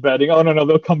 Oh no, no,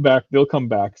 they'll come back. They'll come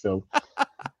back. So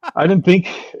I didn't think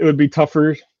it would be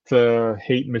tougher to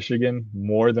hate Michigan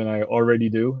more than I already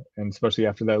do, and especially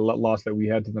after that loss that we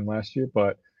had to them last year.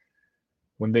 But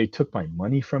when they took my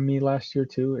money from me last year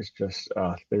too, it's just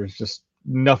there's just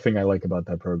nothing I like about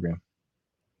that program.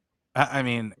 I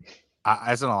mean,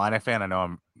 as an Illini fan, I know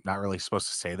I'm not really supposed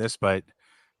to say this, but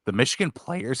the Michigan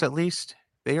players, at least,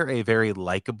 they are a very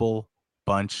likable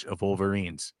bunch of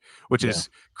Wolverines, which Yeah, is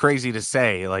crazy to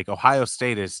say. Like Ohio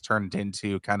State is turned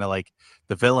into kind of like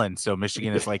the villain, so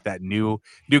Michigan is like that new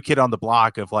kid on the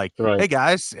block of like, right. hey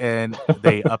guys, and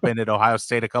they upended Ohio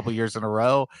State a couple years in a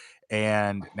row,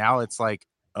 and now it's like,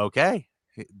 okay,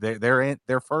 they're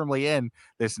firmly in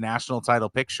this national title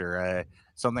picture.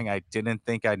 Something I didn't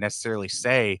think I'd necessarily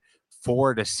say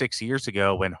 4 to 6 years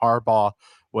ago when Harbaugh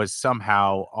was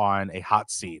somehow on a hot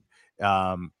seat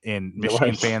in Michigan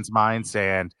Right, fans' minds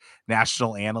and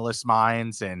national analysts'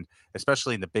 minds, and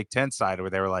especially in the Big Ten side where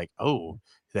they were like, oh,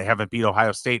 they haven't beat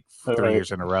Ohio State 3 years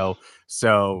right. in a row.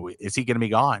 So is he going to be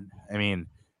gone? I mean,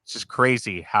 it's just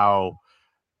crazy how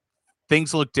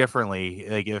things look differently.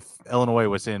 Like if Illinois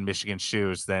was in Michigan's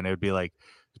shoes, then it would be like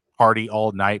party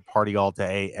all night, party all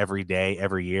day, every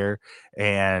year.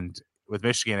 And with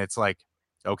Michigan, it's like,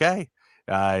 okay,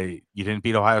 you didn't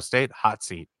beat Ohio State, hot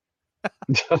seat.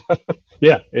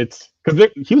 Yeah, it's because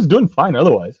he was doing fine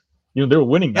otherwise. They were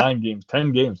winning Yeah, 9 games,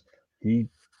 10 games. He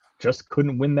just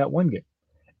couldn't win that one game,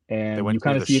 they and went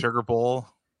to the Sugar Bowl.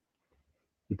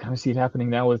 you kind of see it happening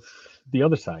now with the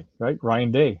other side, right?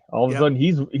 Ryan Day. All of a Yep. sudden,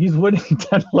 he's winning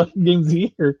 10, 11 games a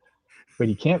year, but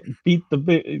he can't beat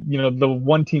the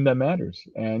one team that matters.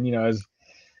 And as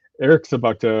Eric's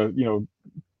about to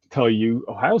tell you,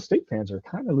 Ohio State fans are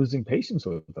kind of losing patience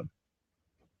with them.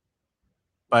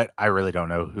 But I really don't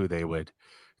know who they would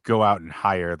go out and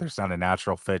hire. There's not a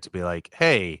natural fit to be like,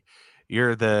 hey,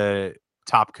 you're the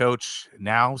top coach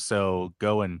now, so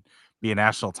go and be a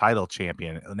national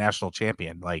champion.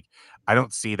 Like, I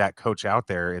don't see that coach out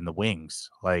there in the wings.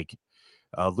 Like,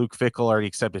 Luke Fickle already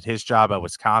accepted his job at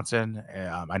Wisconsin.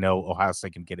 I know Ohio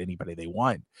State can get anybody they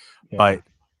want, Yeah, but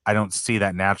I don't see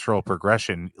that natural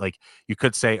progression. Like you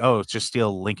could say, oh, just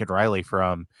steal Lincoln Riley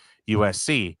from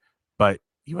USC, but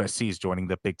USC is joining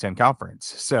the Big Ten Conference.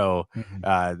 So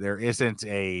Mhm. there isn't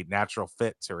a natural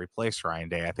fit to replace Ryan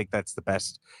Day. I think that's the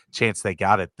best chance they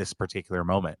got at this particular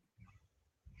moment.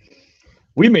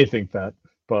 We may think that,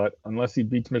 but unless he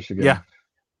beats Yeah. Michigan,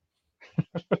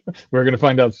 we're going to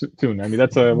find out soon. I mean,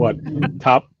 that's a what,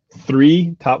 top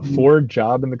three, top four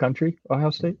job in the country, Ohio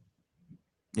State.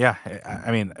 Yeah,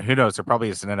 I mean, who knows? There probably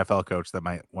is an NFL coach that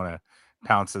might want to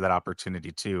pounce at that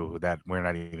opportunity too that we're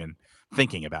not even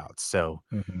thinking about. So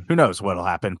Hmm. who knows what'll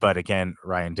happen? But again,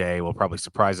 Ryan Day will probably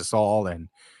surprise us all and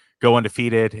go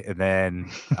undefeated, and then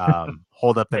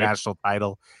hold up the Right. national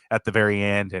title at the very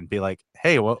end and be like,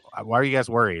 "Hey, well, why are you guys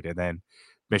worried?" And then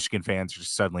Michigan fans are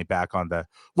just suddenly back on the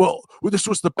this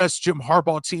was the best Jim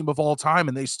Harbaugh team of all time,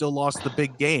 and they still lost the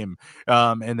big game,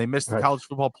 and they missed the Right. college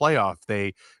football playoff.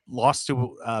 They lost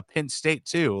to Penn State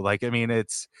too. Like, I mean,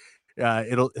 it's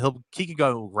he could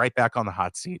go right back on the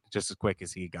hot seat just as quick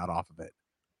as he got off of it.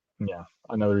 Yeah.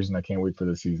 Another reason I can't wait for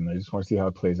this season. I just want to see how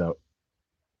it plays out.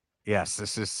 Yes,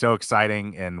 this is so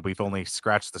exciting, and we've only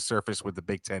scratched the surface with the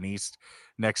Big Ten East.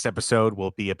 Next episode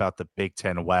will be about the Big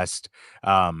Ten West.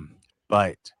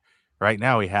 But right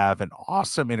now, we have an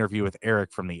awesome interview with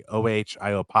Eric from the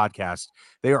OHIO podcast.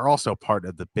 They are also part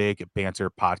of the Big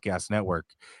Banter Podcast Network.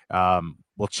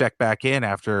 We'll check back in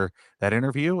after that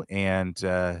interview, and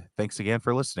thanks again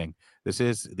for listening. This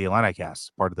is the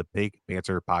Illinicast, part of the Big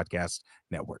Banter Podcast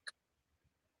Network.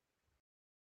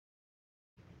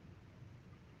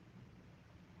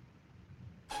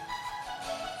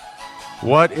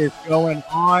 What is going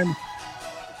on?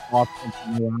 Austin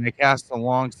from the Illinicast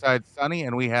alongside Sunny,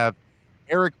 and we have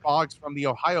Eric Boggs from the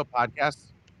Ohio podcast.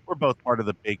 We're both part of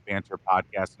the Big Banter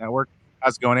Podcast Network.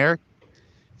 How's it going, Eric?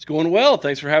 It's going well.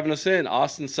 Thanks for having us in.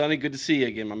 Austin, Sonny, good to see you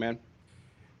again, my man.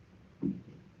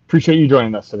 Appreciate you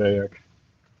joining us today, Eric.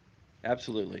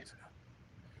 Absolutely.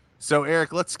 So,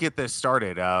 Eric, let's get this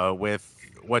started with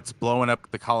what's blowing up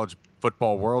the college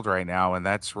football world right now, and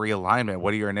that's realignment.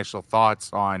 What are your initial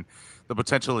thoughts on the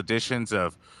potential additions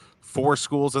of four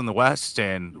schools in the West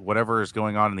and whatever is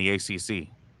going on in the ACC?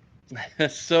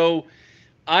 So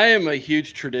I am a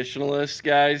huge traditionalist,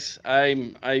 guys.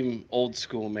 I'm old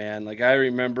school, man. Like I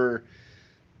remember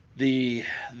the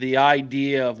the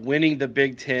idea of winning the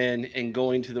Big Ten and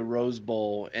going to the Rose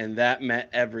Bowl, and that meant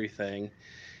everything.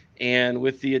 And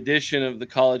with the addition of the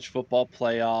college football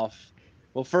playoff,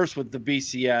 well, first with the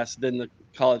BCS, then the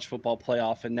college football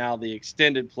playoff, and now the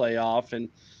extended playoff and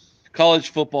college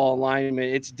football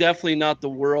alignment, it's definitely not the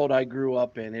world I grew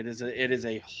up in. It is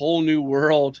a whole new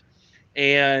world,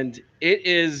 and it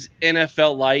is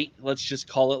NFL light. Let's just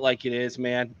call it like it is,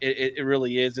 man. It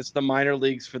really is. It's the minor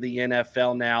leagues for the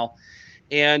NFL now,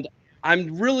 and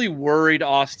I'm really worried,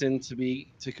 Austin, to be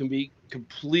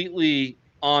completely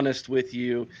honest with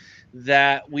you,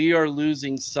 that we are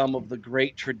losing some of the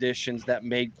great traditions that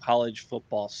made college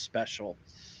football special.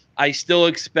 I still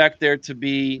expect there to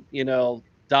be,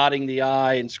 dotting the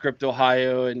I in Script,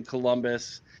 Ohio and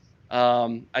Columbus.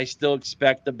 I still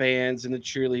expect the bands and the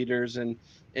cheerleaders and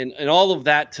all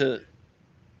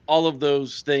of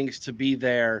those things to be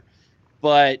there,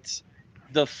 but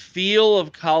the feel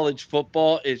of college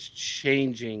football is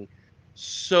changing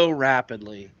so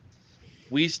rapidly.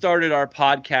 We started our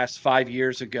podcast 5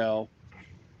 years ago,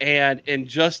 and in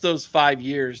just those 5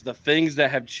 years, the things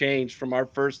that have changed from our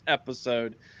first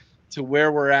episode to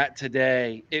where we're at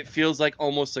today, it feels like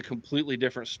almost a completely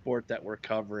different sport that we're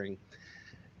covering.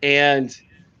 And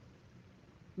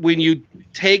when you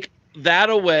take that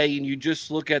away and you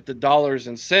just look at the dollars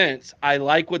and cents, I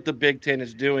like what the Big Ten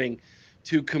is doing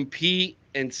to compete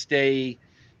and stay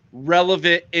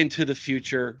relevant into the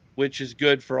future, which is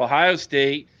good for Ohio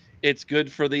State. It's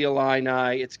good for the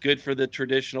Illini. It's good for the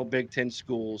traditional Big Ten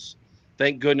schools.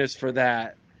 Thank goodness for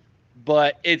that.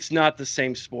 But it's not the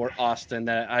same sport, Austin,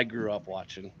 that I grew up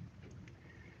watching.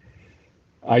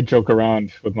 I joke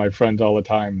around with my friends all the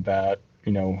time that,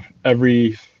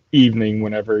 every evening,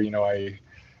 whenever, I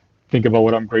think about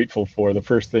what I'm grateful for, the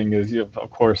first thing is, of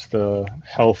course, the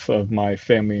health of my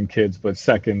family and kids, but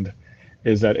second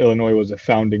is that Illinois was a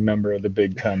founding member of the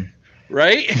Big Ten.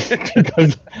 Right?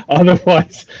 Because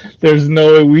otherwise, there's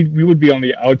no way we would be on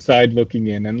the outside looking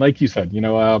in. And like you said,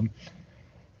 I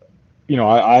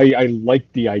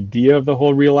like the idea of the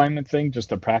whole realignment thing. Just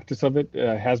the practice of it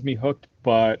has me hooked,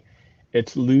 but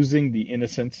it's losing the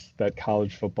innocence that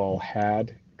college football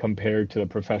had compared to the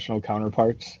professional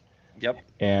counterparts. Yep.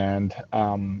 And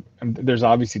there's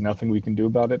obviously nothing we can do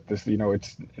about it.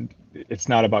 It's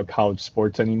not about college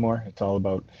sports anymore. It's all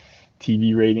about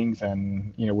TV ratings,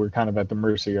 and we're kind of at the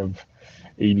mercy of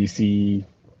ABC,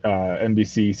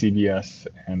 NBC, CBS,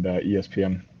 and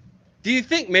ESPN. Do you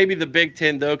think maybe the Big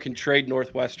Ten though can trade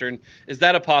Northwestern? Is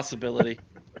that a possibility?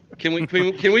 Can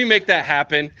we make that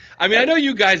happen? I mean, I know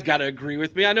you guys got to agree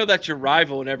with me. I know that's your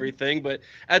rival and everything, but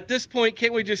at this point,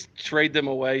 can't we just trade them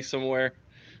away somewhere?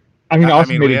 I mean, I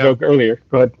Austin mean, made a joke earlier.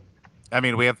 Go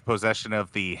ahead. we have possession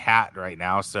of the hat right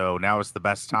now, so now is the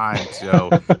best time. So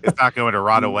it's not going to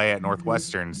rot away at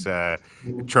Northwestern's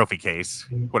trophy case,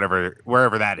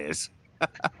 wherever that is.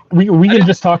 We can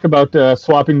just talk about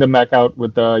swapping them back out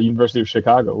with the University of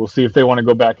Chicago. We'll see if they want to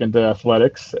go back into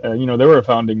athletics. They were a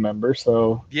founding member,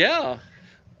 so Yeah.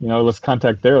 let's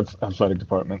contact their athletic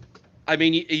department. I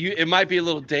mean, it might be a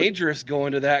little dangerous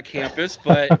going to that campus,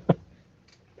 but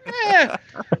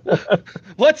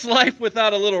what's life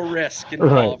without a little risk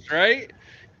involved, right?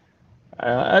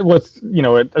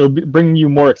 It'll bring you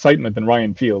more excitement than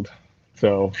Ryan Field.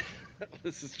 So,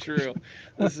 This is true.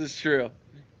 This is true.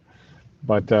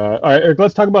 but all right, Eric,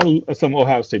 let's talk about some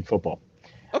Ohio State football.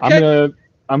 I'm Okay.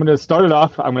 gonna start it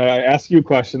off. I'm gonna ask you a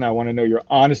question. I want to know your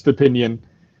honest opinion.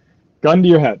 Gun to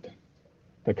your head.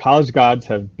 The college gods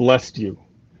have blessed you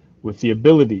with the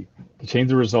ability to change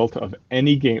the result of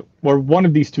any game or one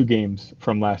of these two games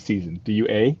from last season. Do you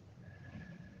A,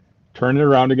 turn it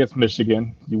around against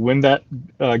Michigan? You win that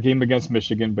game against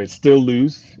Michigan, but still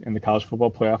lose in the college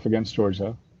football playoff against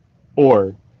Georgia?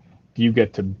 Or do you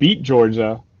get to beat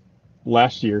Georgia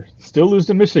last year, still lose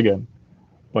to Michigan,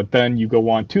 but then you go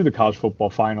on to the college football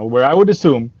final, where I would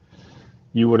assume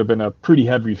you would have been a pretty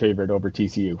heavy favorite over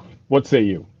TCU? What say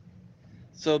you?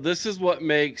 So this is what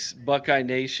makes Buckeye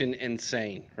Nation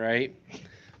insane, right?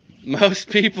 Most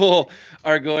people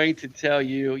are going to tell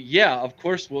you, yeah, of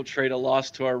course we'll trade a loss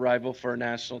to our rival for a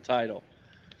national title.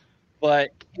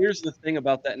 But here's the thing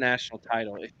about that national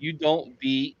title. If you don't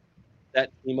beat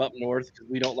that team up north, because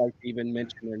we don't like to even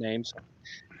mention their names,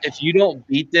 if you don't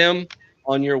beat them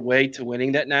on your way to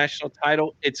winning that national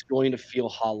title, it's going to feel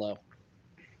hollow.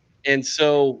 And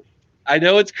so I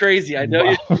know it's crazy. I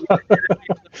know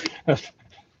Wow.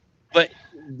 but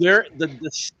the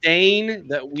disdain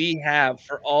that we have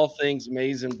for all things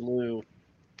maize and blue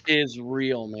is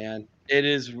real, man. It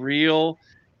is real.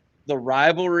 The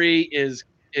rivalry is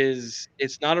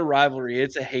it's not a rivalry,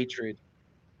 it's a hatred.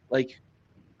 Like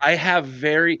I have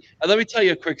very let me tell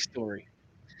you a quick story.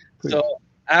 So Please.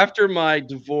 after my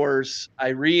divorce, I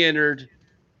re-entered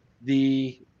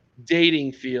the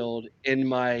dating field in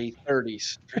my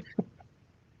 30s.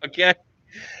 Okay.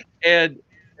 And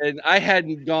I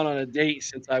hadn't gone on a date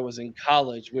since I was in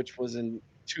college, which was in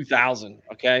 2000.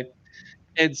 Okay.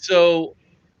 And so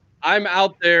I'm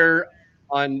out there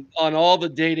on all the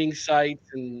dating sites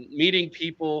and meeting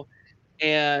people,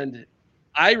 and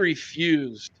I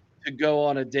refused to go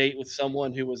on a date with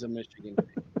someone who was a Michigan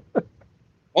fan.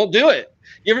 Won't do it.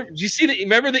 Do you see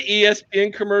remember the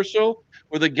ESPN commercial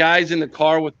where the guy's in the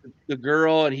car with the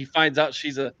girl and he finds out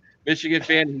she's a Michigan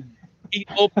fan? He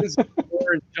opens the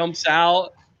door and jumps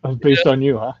out. Based on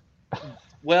you, huh?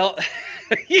 Well,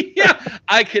 yeah,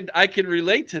 I could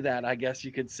relate to that, I guess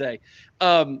you could say.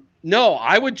 No,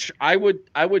 I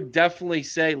would definitely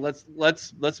say let's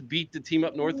beat the team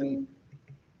up north, and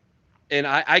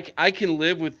I can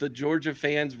live with the Georgia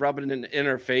fans rubbing it in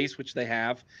our face, which they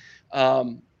have.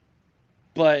 Um,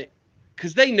 but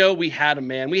because they know we had them,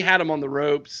 man. We had them on the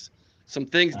ropes. Some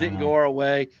things I didn't go know. our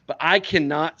way, but I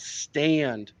cannot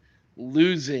stand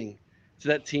losing to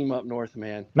that team up north,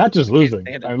 man. Not just I can't losing.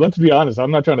 stand I it. mean, let's be honest.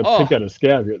 I'm not trying to pick Oh, at a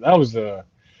scab here. That wasn't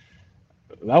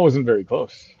very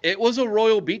close. it was a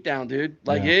royal beatdown, dude.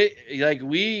 Like Yeah.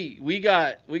 we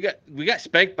got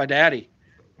spanked by daddy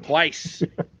twice.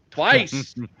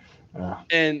 Twice. Yeah.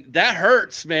 And that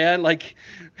hurts, man. Like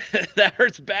that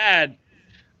hurts bad.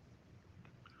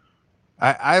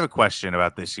 I have a question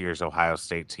about this year's Ohio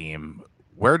State team.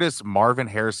 Where does Marvin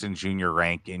Harrison Jr.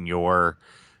 rank in your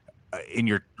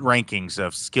rankings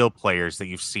of skill players that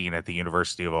you've seen at the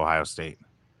University of Ohio State?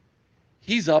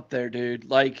 He's up there,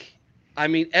 dude. Like, I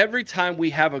mean, every time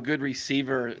we have a good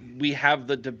receiver, we have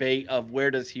the debate of where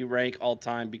does he rank all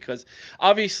time, because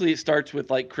obviously it starts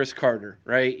with like Chris Carter,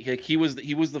 right? Like he was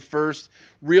the first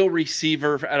real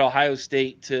receiver at Ohio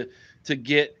State to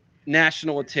get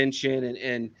national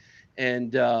attention,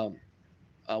 and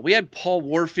we had Paul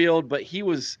Warfield, but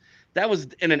that was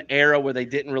in an era where they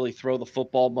didn't really throw the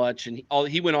football much, and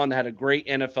he went on to had a great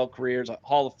NFL career as a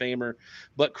Hall of Famer.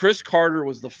 But Chris Carter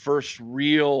was the first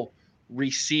real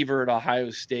receiver at Ohio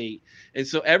State, and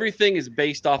so everything is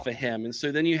based off of him. And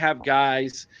so then you have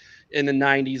guys in the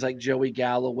 '90s like Joey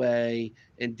Galloway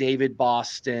and David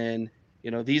Boston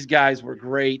These guys were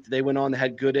great. They went on to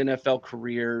had good NFL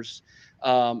careers.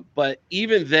 But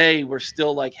even they were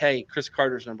still like, hey, Chris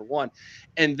Carter's number one.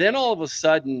 And then all of a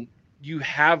sudden, you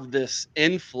have this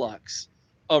influx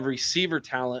of receiver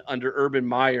talent under Urban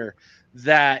Meyer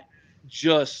that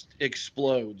just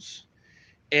explodes.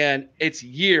 And it's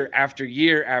year after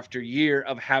year after year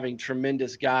of having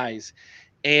tremendous guys.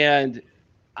 And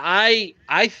I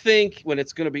think when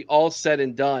it's going to be all said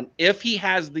and done, if he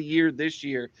has the year this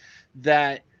year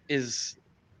that is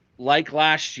like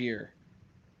last year,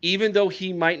 even though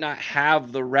he might not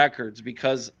have the records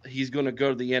because he's going to go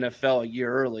to the NFL a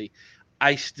year early,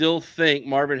 I still think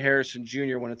Marvin Harrison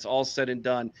Jr., when it's all said and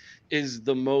done, is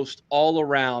the most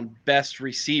all-around best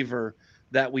receiver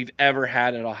that we've ever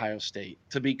had at Ohio State,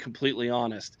 to be completely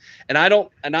honest. And I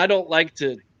don't like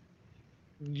to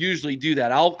usually do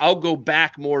that. I'll go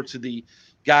back more to the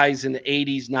guys in the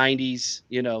 80s, 90s,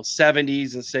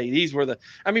 70s and say these were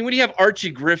when you have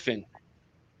Archie Griffin,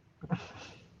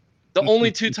 the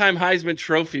only two-time Heisman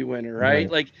Trophy winner, right?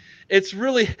 Right. Like it's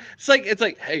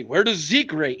like, hey, where does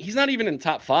Zeke rate? He's not even in the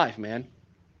top 5, man.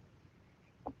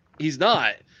 He's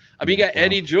not. You got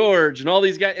Eddie George and all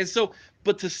these guys. And so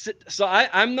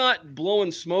I'm not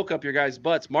blowing smoke up your guys'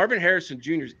 butts. Marvin Harrison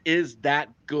Jr. is that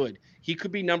good. He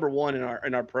could be number one in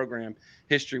our program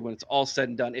history when it's all said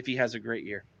and done if he has a great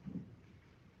year.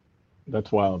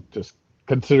 That's wild. Just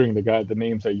considering the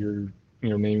names that you're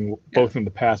naming both in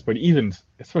the past, but even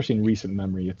especially in recent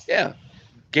memory, it's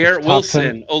Garrett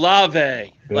Wilson, 10.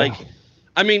 Olave. Yeah.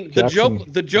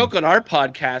 The joke on our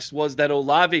podcast was that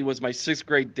Olave was my 6th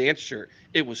grade dance shirt.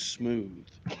 It was smooth.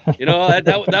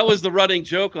 That was the running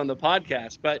joke on the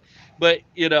podcast. But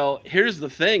here's the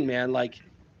thing, man. Like,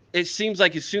 it seems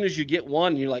like as soon as you get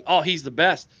one, you're like, oh, he's the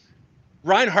best.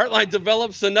 Ryan Hartline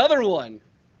develops another one.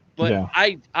 But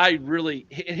I really,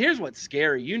 and here's what's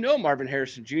scary. Marvin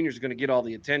Harrison Jr. is going to get all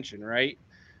the attention, right?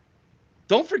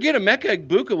 Don't forget, Emeka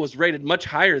Egbuka was rated much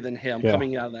higher than him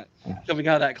coming out of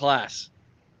that class.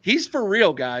 He's for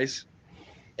real, guys.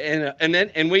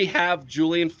 And we have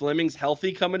Julian Fleming's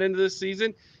healthy coming into this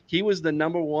season. He was the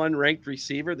number 1 ranked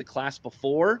receiver the class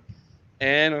before.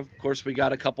 And of course, we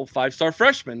got a couple 5-star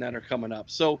freshmen that are coming up.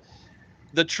 So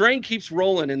the train keeps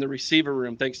rolling in the receiver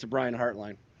room thanks to Brian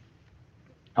Hartline.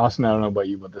 Austin, I don't know about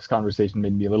you, but this conversation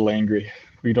made me a little angry.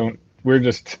 We got a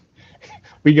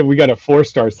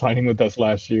 4-star signing with us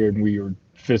last year, and we were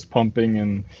fist pumping,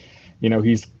 and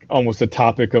he's almost a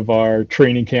topic of our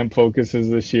training camp focuses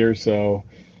this year. So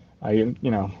I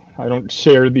don't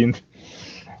share the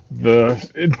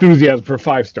enthusiasm for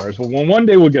 5 stars. Well, one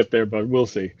day we'll get there, but we'll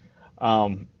see.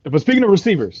 But speaking of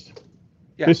receivers,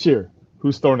 this year,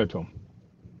 who's throwing it to him?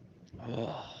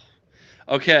 Oh.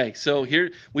 Okay, so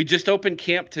here we just opened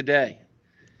camp today.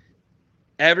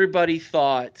 Everybody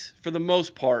thought, for the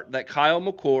most part, that Kyle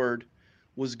McCord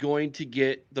was going to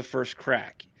get the first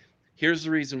crack. Here's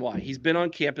the reason why. He's been on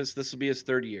campus. This will be his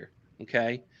 3rd year,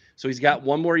 okay? So he's got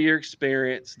 1 more year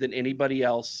experience than anybody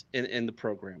else in the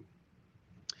program.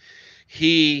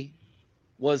 He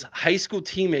was high school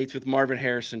teammates with Marvin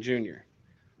Harrison Jr.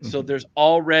 Mm-hmm. So there's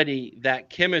already that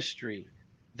chemistry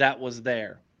that was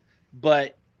there.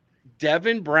 But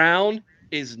Devin Brown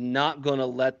is not going to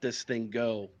let this thing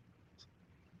go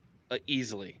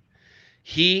easily.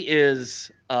 He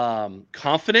is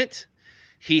confident.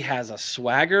 He has a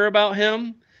swagger about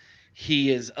him.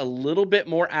 He is a little bit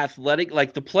more athletic.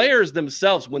 Like the players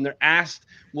themselves, when they're asked,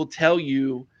 will tell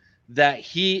you that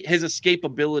his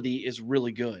escapability is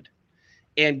really good.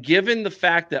 And given the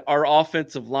fact that our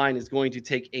offensive line is going to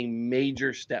take a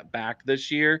major step back this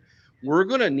year, we're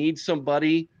going to need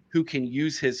somebody who can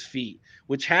use his feet,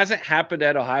 which hasn't happened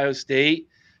at Ohio State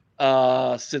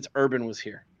since Urban was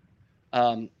here.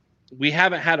 We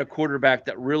haven't had a quarterback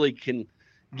that really can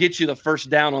get you the first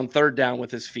down on 3rd down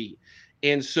with his feet.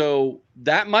 And so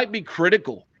that might be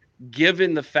critical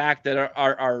given the fact that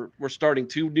we're starting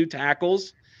 2 new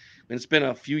tackles. And it's been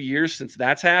a few years since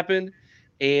that's happened.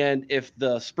 And if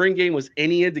the spring game was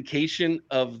any indication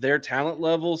of their talent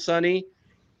level, Sonny,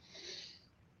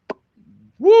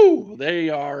 they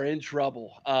are in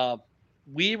trouble.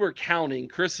 We were counting,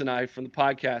 Chris and I from the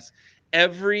podcast,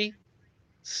 every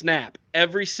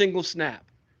single snap.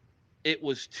 It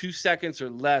was 2 seconds or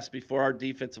less before our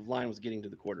defensive line was getting to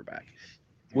the quarterback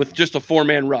with just a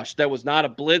 4-man rush. That was not a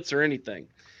blitz or anything.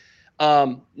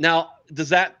 Now, does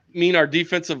that mean our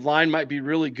defensive line might be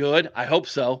really good? I hope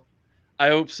so.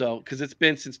 Because it's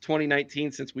been since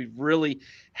 2019 since we've really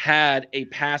had a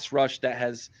pass rush that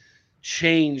has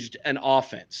changed an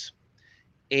offense.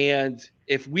 And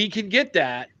if we can get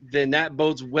that, then that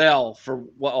bodes well for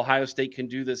what Ohio State can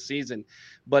do this season.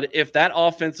 But if that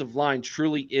offensive line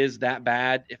truly is that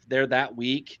bad, if they're that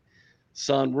weak,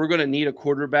 son, we're going to need a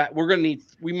quarterback.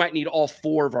 We might need all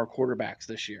 4 of our quarterbacks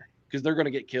this year because they're going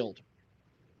to get killed.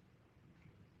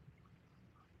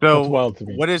 That's So, wild to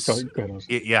me. what is, Go ahead,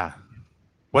 Jose. yeah,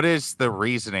 what is the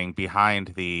reasoning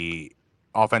behind the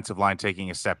offensive line taking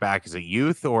a step back? Is it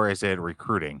youth or is it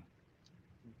recruiting?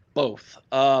 Both.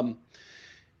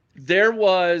 There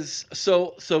was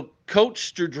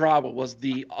Coach Strudrawa was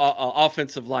the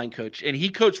offensive line coach, and he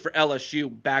coached for LSU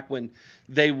back when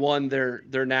they won their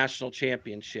national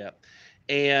championship.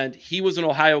 And he was an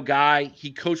Ohio guy.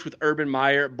 He coached with Urban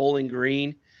Meyer at Bowling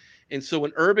Green. And so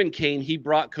when Urban came, he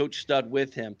brought Coach Stud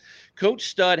with him. Coach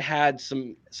Stud had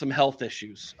some health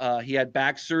issues. He had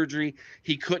back surgery.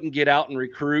 He couldn't get out and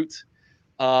recruit.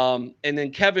 And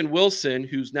then Kevin Wilson,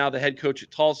 who's now the head coach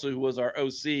at Tulsa, who was our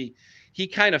OC, he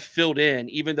kind of filled in,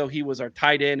 even though he was our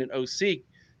tight end and OC,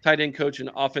 tight end coach and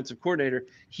offensive coordinator.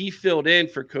 He filled in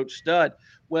for Coach Stud.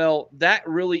 Well, that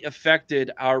really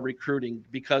affected our recruiting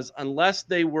because unless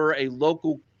they were a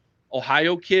local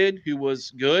Ohio kid who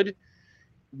was good,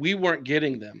 we weren't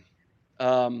getting them.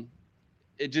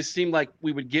 It just seemed like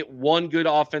we would get one good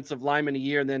offensive lineman a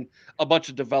year and then a bunch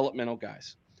of developmental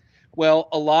guys. Well,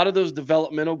 a lot of those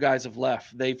developmental guys have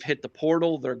left. They've hit the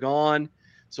portal, they're gone.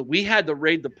 So we had to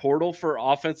raid the portal for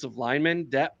offensive linemen,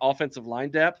 offensive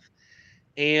line depth,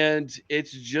 and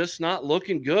it's just not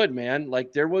looking good, man.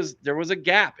 Like there was a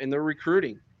gap in their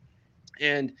recruiting.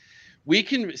 And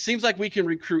it seems like we can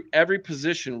recruit every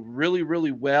position really,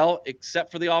 really well,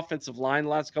 except for the offensive line. The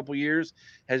last couple of years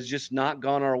has just not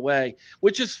gone our way,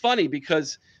 which is funny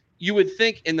because you would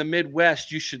think in the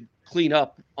Midwest you should clean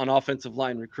up on offensive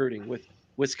line recruiting with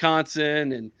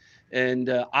Wisconsin and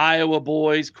Iowa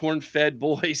boys, corn-fed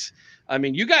boys. I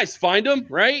mean, you guys find them,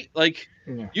 right? Like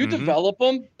Yeah. you develop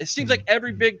them. It seems like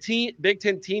every Big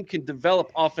Ten team can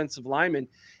develop offensive linemen,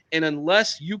 and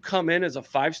unless you come in as a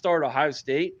 5-star at Ohio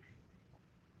State,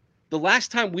 the last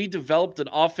time we developed an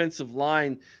offensive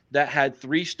line that had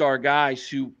 3-star guys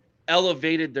who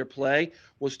elevated their play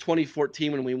was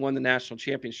 2014 when we won the national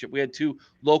championship. We had 2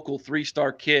 local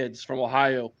 3-star kids from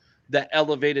Ohio that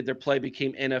elevated their play,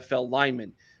 became NFL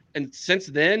linemen. And since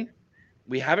then,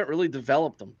 we haven't really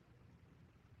developed them.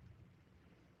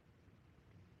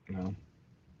 No.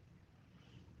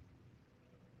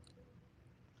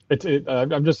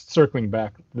 I'm just circling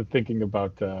back to thinking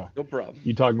about No problem.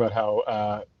 you talking about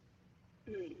how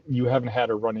you haven't had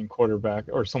a running quarterback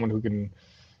or someone who can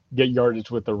get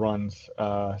yardage with the runs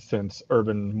since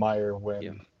Urban Meyer when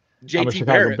Yeah. I'm a JT Chicago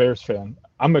Barrett, Bears fan.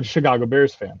 I'm a Chicago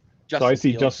Bears fan. So I Justin see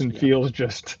Fields, Justin yeah. Fields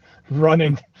just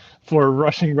running for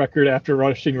rushing record after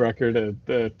rushing record.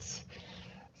 It's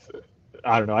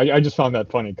I don't know. I just found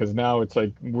that funny because now it's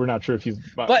like we're not sure if he's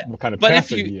But what kind of but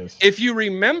passer he is. if you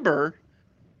remember,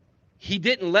 he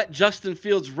didn't let Justin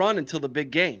Fields run until the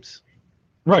big games.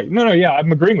 Right. No, yeah,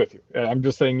 I'm agreeing with you. I'm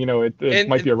just saying, it And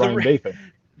might be a Ryan Day thing.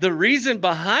 the reason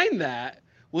behind that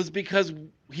was because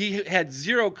he had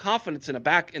zero confidence in the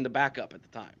backup at the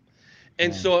time.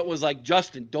 And so it was like,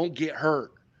 Justin, don't get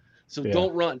hurt. So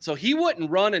don't run. So he wouldn't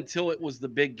run until it was the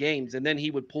big games, and then he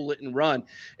would pull it and run.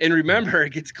 And remember,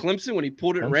 against Clemson, when he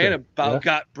pulled it and ran,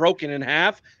 got broken in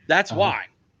half. That's why.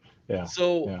 Yeah.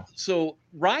 So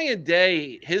Ryan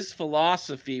Day, his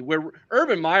philosophy, where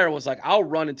Urban Meyer was like, I'll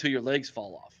run until your legs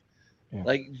fall off. Yeah.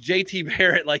 Like JT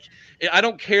Barrett, like I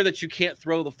don't care that you can't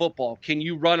throw the football. Can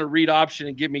you run a read option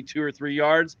and give me 2 or 3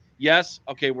 yards? Yes.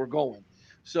 Okay, we're going.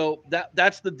 So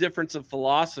that's the difference of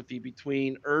philosophy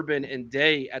between Urban and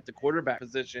Day at the quarterback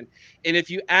position. And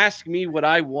if you ask me what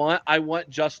I want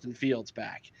Justin Fields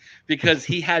back because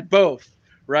he had both,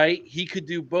 right? He could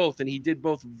do both, and he did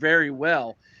both very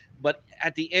well. But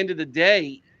at the end of the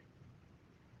day,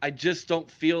 I just don't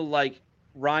feel like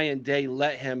Ryan Day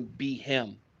let him be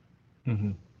him.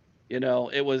 Mm-hmm.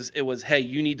 It was, hey,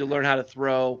 you need to learn how to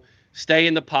throw, stay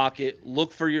in the pocket,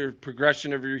 look for your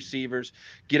progression of your receivers,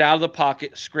 get out of the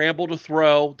pocket, scramble to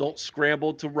throw, don't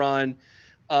scramble to run.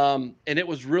 And it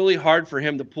was really hard for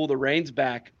him to pull the reins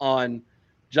back on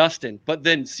Justin. But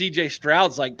then CJ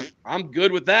Stroud's like, I'm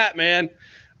good with that, man.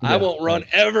 I won't run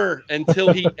ever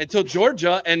until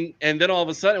Georgia, and then all of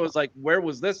a sudden it was like, where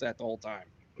was this at the whole time?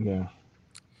 Yeah.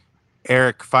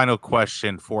 Eric, final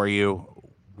question for you.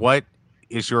 What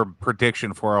is your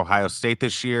prediction for Ohio State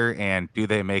this year, and do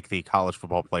they make the college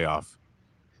football playoff?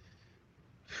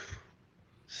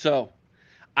 So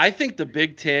I think the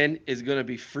Big Ten is going to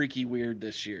be freaky weird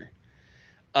this year.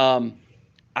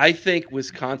 I think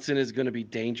Wisconsin is going to be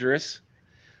dangerous.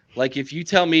 Like, if you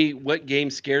tell me what game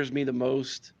scares me the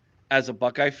most as a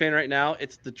Buckeye fan right now,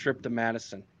 it's the trip to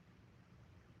Madison.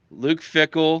 Luke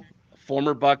Fickell,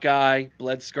 former Buckeye,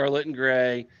 bled scarlet and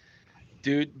gray.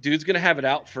 Dude's gonna have it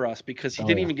out for us because he Oh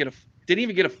yeah. didn't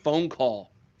even get a phone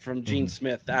call from Gene Hmm.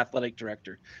 Smith, the athletic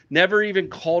director. Never even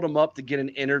called him up to get an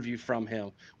interview from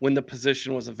him when the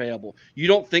position was available. You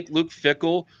don't think Luke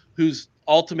Fickell, whose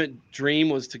ultimate dream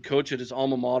was to coach at his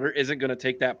alma mater, isn't going to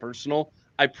take that personal?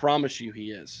 I promise you,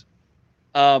 he is.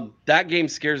 That game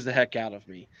scares the heck out of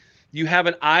me. You have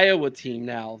an Iowa team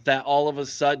now that all of a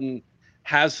sudden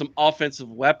has some offensive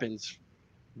weapons.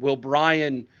 Will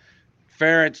Brian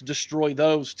Ferentz destroy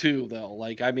those too, though?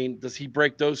 Like, I mean, does he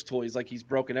break those toys like he's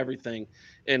broken everything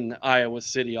in Iowa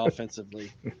City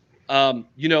offensively?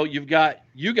 You've got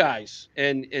you guys,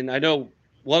 and I know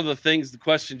one of the things, the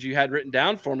questions you had written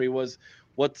down for me was,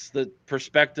 what's the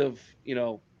perspective,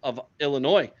 of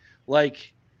Illinois?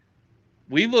 Like,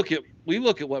 we look at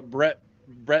what Brett,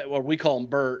 or we call him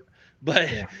Bert,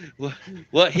 but Yeah.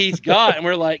 what he's got, and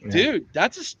we're like, Yeah. dude,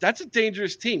 that's a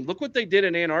dangerous team. Look what they did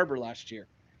in Ann Arbor last year.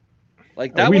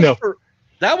 Like, We know.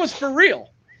 that was for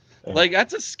real. Yeah. Like,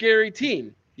 that's a scary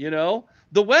team.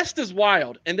 The West is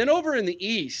wild, and then over in the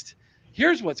East,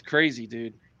 here's what's crazy,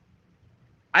 dude.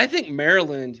 I think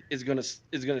Maryland is gonna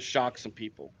shock some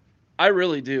people. I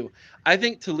really do. I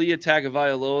think Talia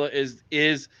Tagovailoa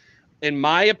is, in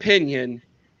my opinion,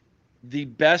 the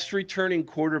best returning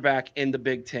quarterback in the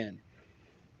Big Ten.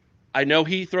 I know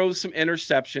he throws some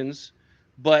interceptions,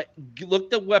 but look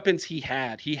the weapons he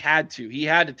had. He had to. He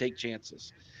had to take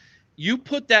chances. You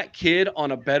put that kid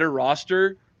on a better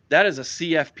roster, that is a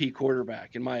CFP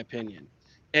quarterback, in my opinion.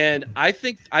 And I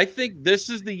think this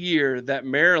is the year that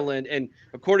Maryland, and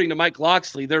according to Mike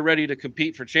Loxley, they're ready to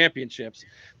compete for championships.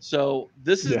 So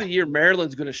this is Yeah. the year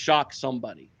Maryland's going to shock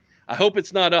somebody. I hope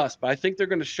it's not us, but I think they're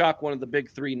going to shock one of the big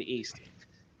three in the East.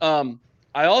 Um,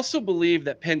 I also believe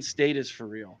that Penn State is for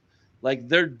real. Like,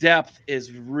 their depth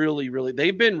is really, really.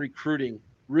 They've been recruiting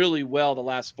really well the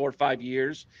last 4 or 5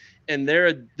 years, and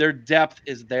their depth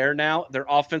is there now. Their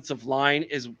offensive line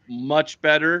is much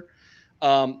better.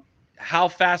 Um, how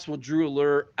fast will Drew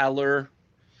Aller?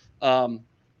 Um,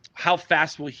 how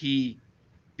fast will he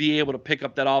be able to pick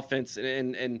up that offense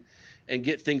and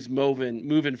get things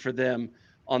moving for them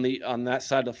on that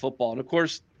side of the football? And of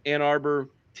course, Ann Arbor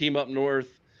team up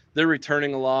north, they're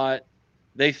returning a lot.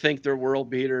 They think they're world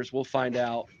beaters. We'll find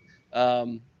out.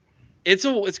 Um, it's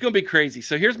going to be crazy.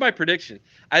 So here's my prediction.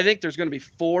 I think there's going to be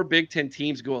 4 Big Ten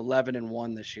teams go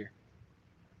 11-1 this year.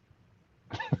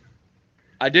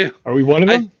 I do. Are we one of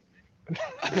I them?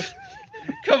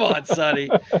 Come on, Sonny.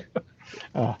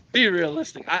 Uh, Be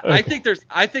realistic. I okay.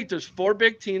 think there's 4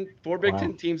 Big Wow.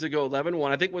 Ten teams that go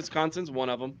 11-1. I think Wisconsin's one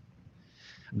of them.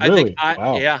 I think Really?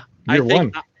 Wow. yeah. I Year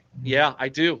think one. yeah, I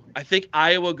do. I think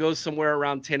Iowa goes somewhere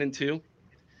around 10-2.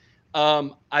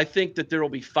 I think that there will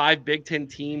be 5 Big Ten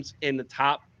teams in the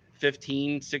top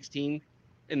 15, 16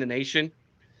 in the nation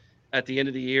at the end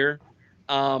of the year.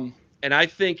 And I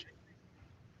think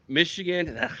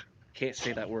Michigan, I can't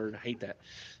say that word. I hate that.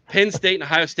 Penn State and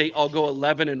Ohio State all go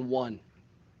 11-1.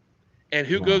 And Wow.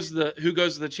 who goes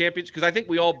to the championship? Because I think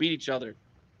we all beat each other.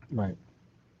 Right.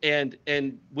 And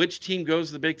which team goes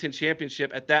to the Big Ten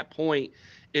championship at that point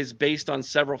is based on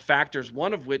several factors.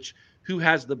 One of which, who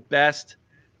has the best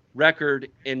record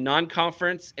in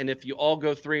non-conference, and if you all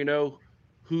go 3-0,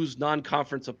 whose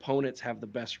non-conference opponents have the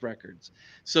best records.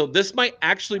 So this might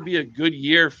actually be a good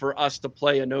year for us to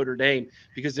play a Notre Dame,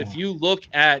 because if Yeah. you look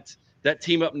at that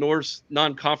team up north's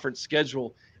non-conference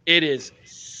schedule, it is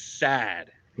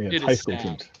sad. Yeah. It's It high is school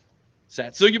sad. teams.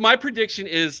 Sad. So my prediction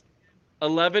is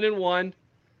 11-1.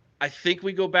 I think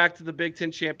we go back to the Big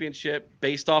Ten championship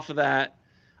based off of that.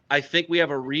 I think we have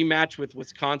a rematch with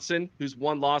Wisconsin, whose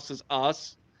one loss is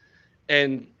us,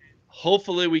 and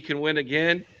hopefully we can win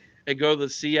again and go to the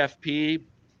CFP.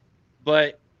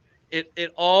 But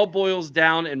it all boils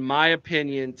down, in my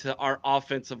opinion, to our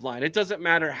offensive line. It doesn't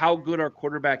matter how good our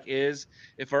quarterback is.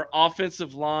 If our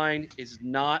offensive line is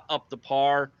not up to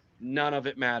par, none of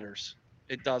it matters.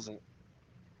 It doesn't.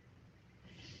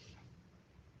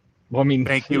 Well, I mean,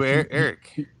 Thank you, if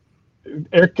Eric.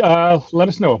 Eric, let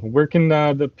us know, where can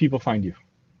the people find you?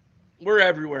 We're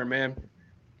everywhere, man.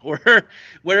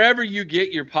 Wherever you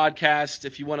get your podcast,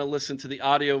 if you want to listen to the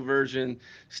audio version,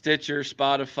 Stitcher,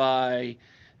 Spotify,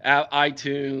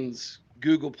 iTunes,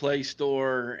 Google Play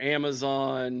Store,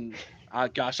 Amazon.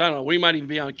 Gosh, I don't know. We might even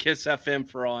be on Kiss FM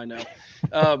for all I know.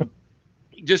 Um,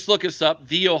 just look us up,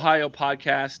 The Ohio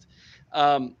Podcast.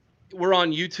 Um, we're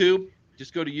on YouTube.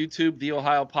 Just go to YouTube, The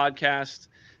Ohio Podcast.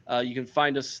 You can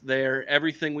find us there.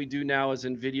 Everything we do now is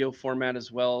in video format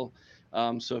as well.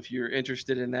 So if you're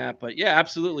interested in that, but yeah,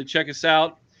 absolutely check us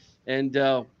out. And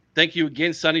thank you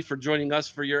again, Sonny, for joining us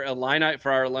for your Illini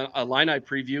for our Illini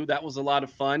preview. That was a lot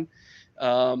of fun.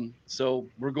 So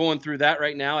we're going through that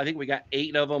right now. I think we got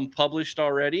 8 of them published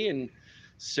already and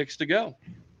 6 to go.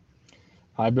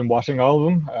 I've been watching all of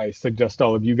them. I suggest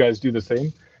all of you guys do the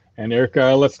same. And Eric,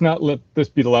 let's not let this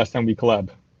be the last time we collab.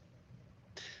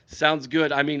 Sounds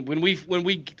good. I mean, when we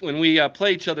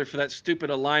play each other for that stupid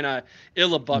Illini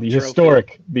Illibuck The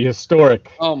trophy.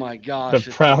 historic, Oh my gosh,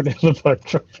 the proud Illibuck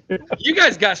trophy. You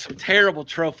guys got some terrible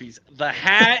trophies. The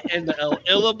hat and the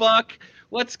Illibuck.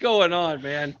 What's going on,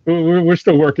 man? We're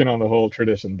still working on the whole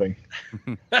tradition thing.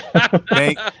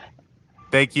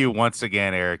 Thank you once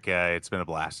again, Eric. It's been a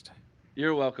blast.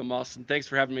 You're welcome, Austin. Thanks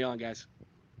for having me on, guys.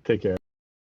 Take care.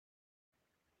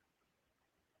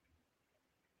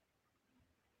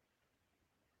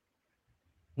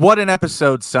 What an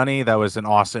episode, Sonny. That was an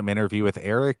awesome interview with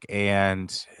Eric,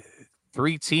 and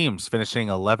 3 teams finishing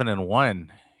 11-1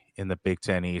 in the Big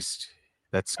Ten East.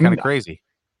 That's kind of crazy.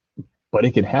 But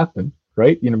it can happen,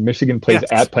 right? Michigan plays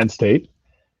at Penn State.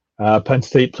 Penn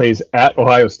State plays at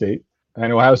Ohio State,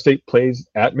 and Ohio State plays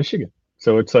at Michigan.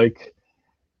 So it's like,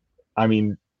 I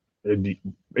mean,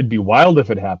 it'd be wild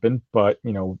if it happened, but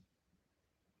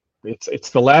it's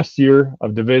the last year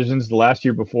of divisions, the last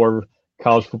year before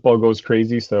college football goes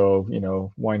crazy. So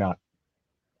why not?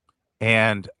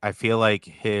 And I feel like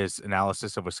his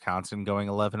analysis of Wisconsin going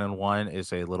 11-1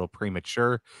 is a little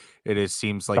premature.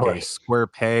 Seems like a square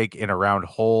peg in a round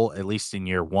hole, at least in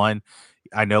year 1.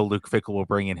 I know Luke Fickell will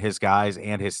bring in his guys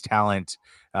and his talent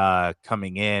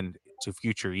coming in to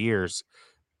future years,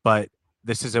 but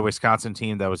this is a Wisconsin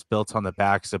team that was built on the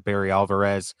backs of Barry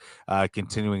Alvarez,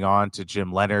 continuing on to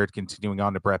Jim Leonard, continuing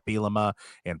on to Brett Bielema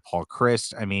and Paul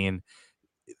Chryst. I mean,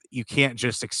 you can't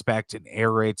just expect an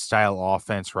air raid style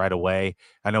offense right away.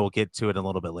 I know we'll get to it a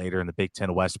little bit later in the Big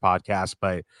Ten West podcast,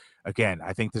 but again,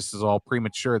 I think this is all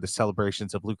premature, the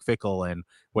celebrations of Luke Fickell and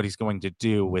what he's going to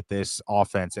do with this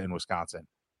offense in Wisconsin.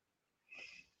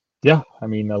 Yeah, I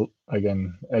mean,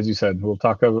 again, as you said, we'll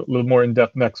talk a little more in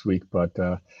depth next week, but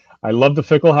I love the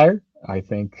Fickell hire. I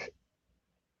think,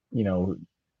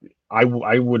 I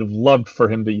would have loved for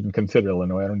him to even consider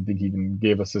Illinois. I don't think he even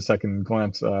gave us a second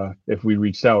glance if we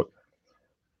reached out.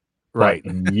 Right.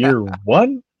 But in year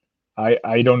 1,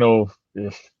 I don't know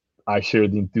if I share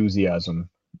the enthusiasm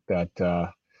that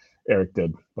Eric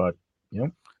did, but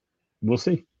we'll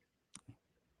see.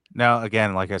 Now,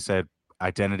 again, like I said,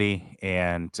 identity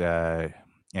and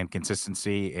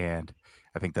consistency, and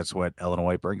I think that's what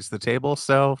Illinois brings to the table.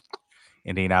 So,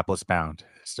 Indianapolis bound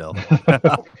still.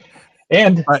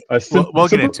 And we'll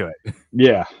get into it.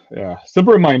 Yeah.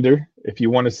 Simple reminder: if you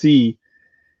want to see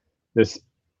this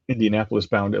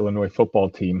Indianapolis-bound Illinois football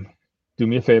team, do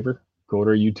me a favor: go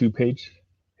to our YouTube page,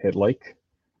 hit like,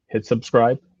 hit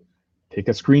subscribe, take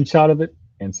a screenshot of it,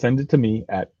 and send it to me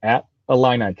at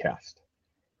Illinicast.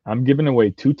 I'm giving away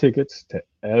 2 tickets to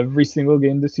every single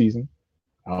game this season.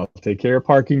 I'll take care of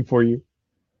parking for you.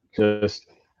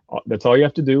 That's all you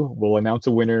have to do. We'll announce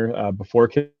a winner before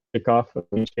kickoff of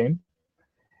each game.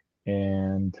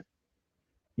 And,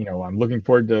 I'm looking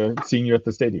forward to seeing you at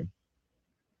the stadium.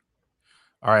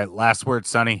 All right, last word,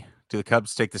 Sonny. Do the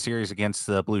Cubs take the series against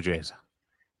the Blue Jays?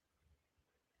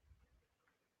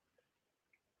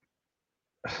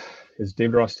 Is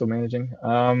David Ross still managing?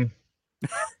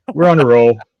 We're on a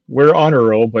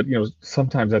roll. But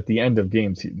sometimes at the end of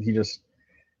games, he just,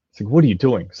 it's like, what are you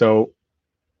doing? So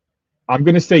I'm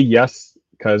going to say yes,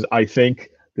 because I think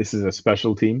this is a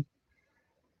special team.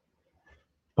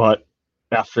 But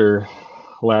after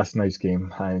last night's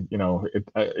game,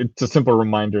 it's a simple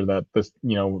reminder that this,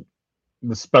 the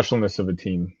specialness of a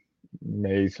team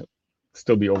may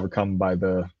still be overcome by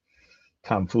the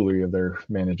tomfoolery of their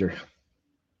manager.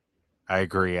 I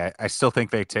agree. I still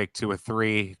think they take 2 or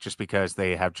 3 just because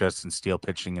they have Justin Steele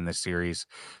pitching in this series.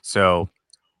 So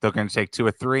they're going to take 2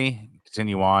 or 3,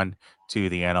 continue on to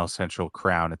the NL Central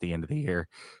crown at the end of the year.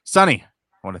 Sonny,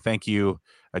 I want to thank you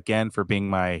again for being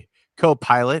my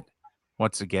co-pilot.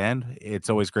 Once again, it's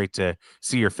always great to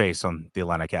see your face on the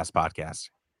Illinicast podcast.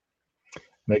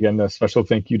 And again, a special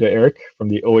thank you to Eric from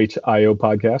the OHIO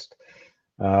podcast.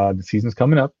 The season's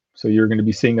coming up, so you're going to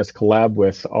be seeing us collab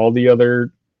with all the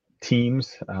other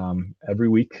teams every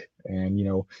week. And,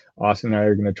 Austin and I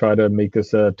are going to try to make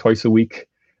this a twice a week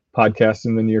podcast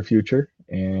in the near future.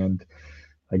 And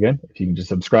again, if you can just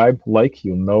subscribe, like,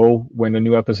 you'll know when a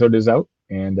new episode is out.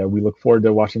 And we look forward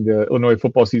to watching the Illinois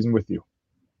football season with you.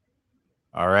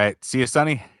 All right. See you,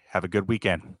 Sonny. Have a good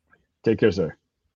weekend. Take care, sir.